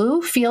that the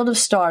blue field of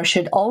stars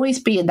should always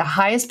be in the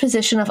highest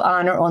position of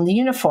honor on the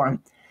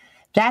uniform.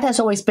 That has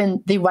always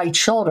been the right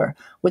shoulder,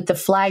 with the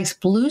flag's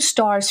blue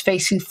stars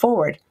facing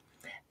forward.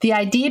 The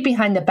idea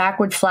behind the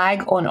backward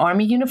flag on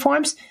Army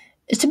uniforms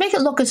is to make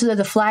it look as though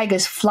the flag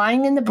is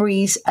flying in the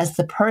breeze as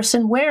the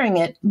person wearing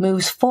it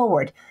moves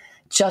forward,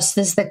 just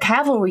as the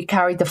cavalry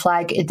carried the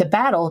flag into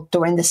battle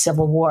during the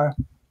Civil War.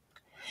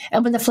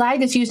 And when the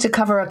flag is used to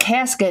cover a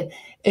casket,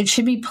 it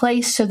should be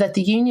placed so that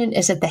the Union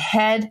is at the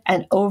head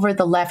and over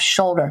the left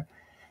shoulder.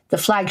 The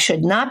flag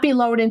should not be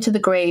lowered into the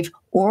grave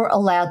or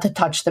allowed to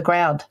touch the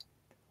ground.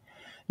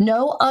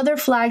 No other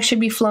flag should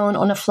be flown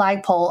on a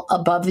flagpole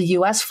above the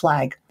U.S.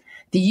 flag.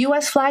 The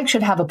U.S. flag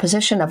should have a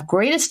position of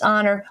greatest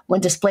honor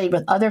when displayed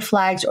with other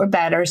flags or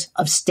banners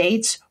of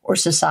states or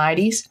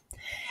societies.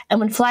 And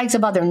when flags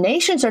of other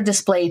nations are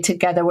displayed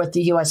together with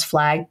the U.S.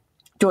 flag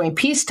during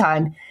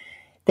peacetime,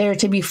 they are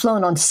to be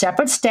flown on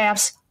separate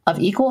staffs of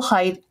equal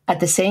height at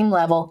the same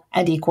level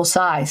and equal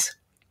size.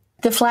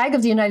 The flag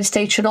of the United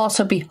States should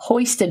also be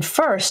hoisted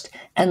first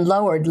and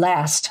lowered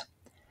last.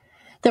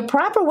 The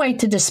proper way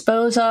to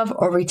dispose of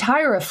or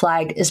retire a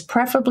flag is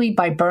preferably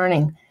by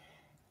burning.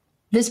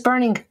 This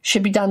burning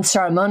should be done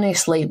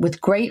ceremoniously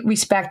with great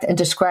respect and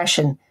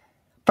discretion.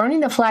 Burning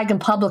the flag in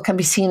public can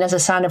be seen as a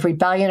sign of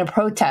rebellion or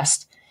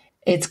protest.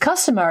 It's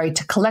customary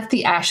to collect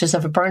the ashes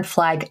of a burnt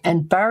flag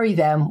and bury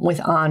them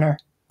with honor.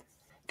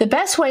 The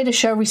best way to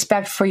show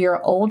respect for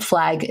your old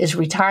flag is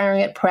retiring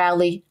it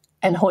proudly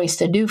and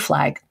hoist a new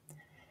flag.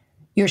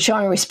 You're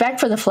showing respect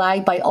for the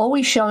flag by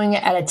always showing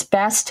it at its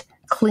best,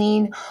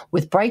 clean,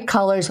 with bright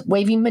colors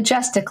waving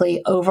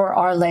majestically over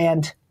our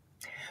land.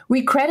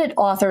 We credit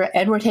author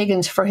Edward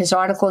Higgins for his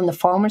article in the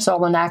Farmer's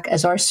Almanac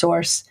as our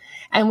source,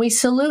 and we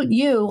salute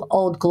you,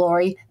 Old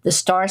Glory, the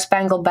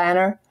Star-Spangled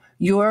Banner,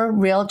 your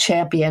real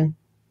champion.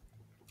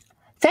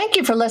 Thank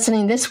you for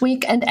listening this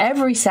week and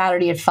every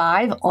Saturday at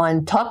 5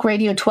 on Talk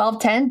Radio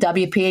 1210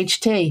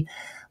 WPHT.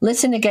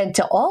 Listen again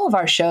to all of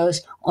our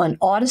shows on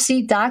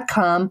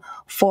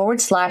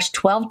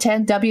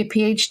Odyssey.com/1210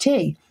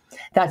 WPHT.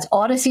 That's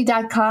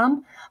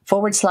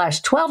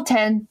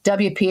Odyssey.com/1210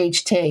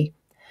 WPHT.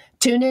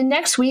 Tune in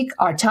next week.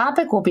 Our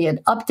topic will be an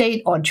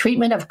update on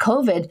treatment of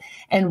COVID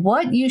and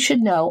what you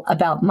should know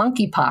about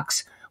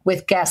monkeypox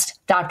with guest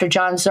Dr.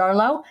 John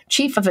Zarlow,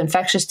 Chief of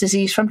Infectious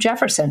Disease from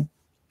Jefferson.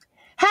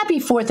 Happy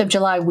 4th of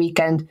July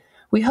weekend.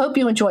 We hope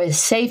you enjoy a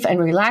safe and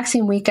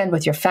relaxing weekend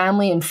with your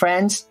family and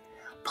friends.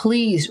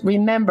 Please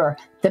remember,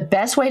 the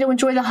best way to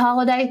enjoy the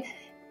holiday,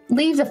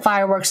 leave the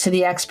fireworks to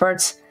the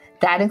experts.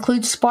 That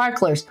includes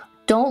sparklers.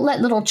 Don't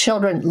let little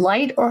children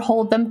light or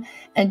hold them,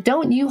 and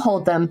don't you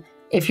hold them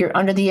if you're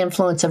under the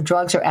influence of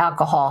drugs or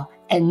alcohol,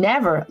 and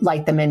never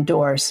light them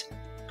indoors.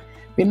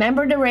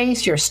 Remember to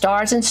raise your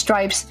stars and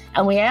stripes,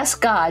 and we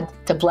ask God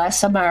to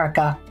bless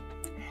America.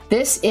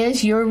 This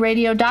is your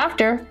radio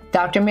doctor,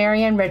 Dr.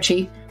 Marianne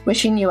Ritchie,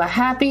 Wishing you a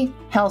happy,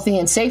 healthy,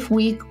 and safe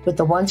week with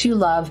the ones you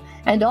love,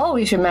 and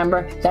always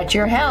remember that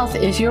your health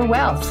is your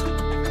wealth.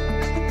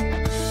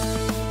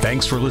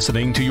 Thanks for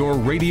listening to Your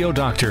Radio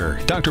Doctor,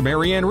 Dr.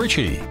 Marianne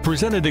Ritchie,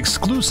 presented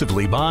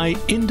exclusively by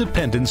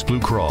Independence Blue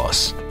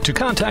Cross. To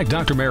contact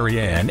Dr.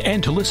 Marianne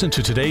and to listen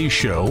to today's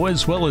show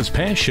as well as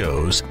past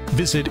shows,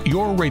 visit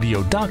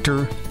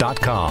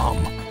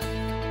yourradiodoctor.com.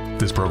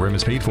 This program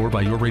is paid for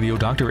by Your Radio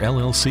Doctor,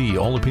 LLC.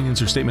 All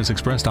opinions or statements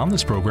expressed on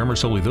this program are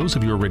solely those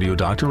of Your Radio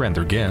Doctor and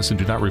their guests and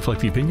do not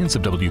reflect the opinions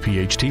of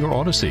WPHT or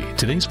Odyssey.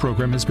 Today's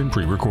program has been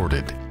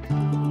pre-recorded.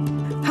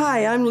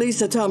 Hi, I'm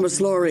Lisa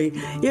Thomas-Laurie.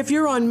 If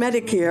you're on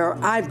Medicare,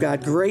 I've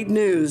got great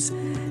news.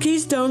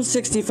 Keystone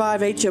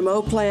 65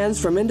 HMO plans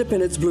from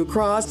Independence Blue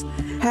Cross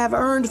have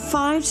earned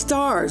 5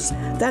 stars.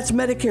 That's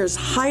Medicare's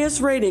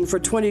highest rating for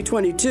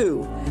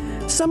 2022.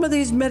 Some of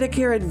these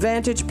Medicare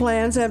Advantage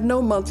plans have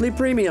no monthly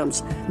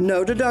premiums,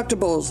 no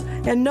deductibles,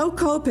 and no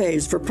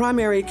copays for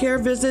primary care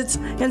visits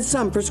and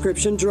some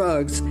prescription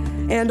drugs.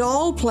 And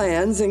all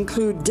plans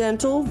include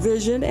dental,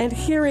 vision, and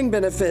hearing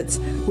benefits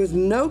with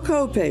no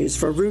copays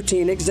for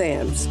routine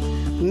exams.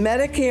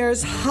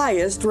 Medicare's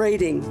highest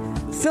rating,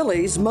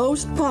 Philly's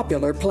most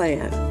popular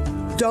plan.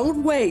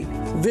 Don't wait.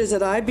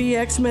 Visit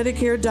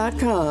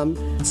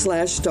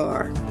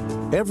ibxmedicare.com/star.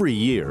 Every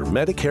year,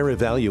 Medicare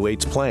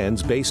evaluates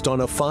plans based on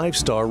a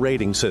 5-star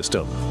rating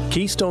system.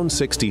 Keystone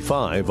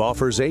 65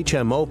 offers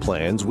HMO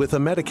plans with a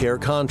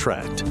Medicare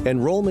contract.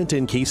 Enrollment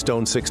in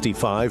Keystone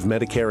 65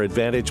 Medicare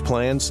Advantage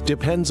plans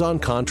depends on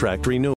contract renewal.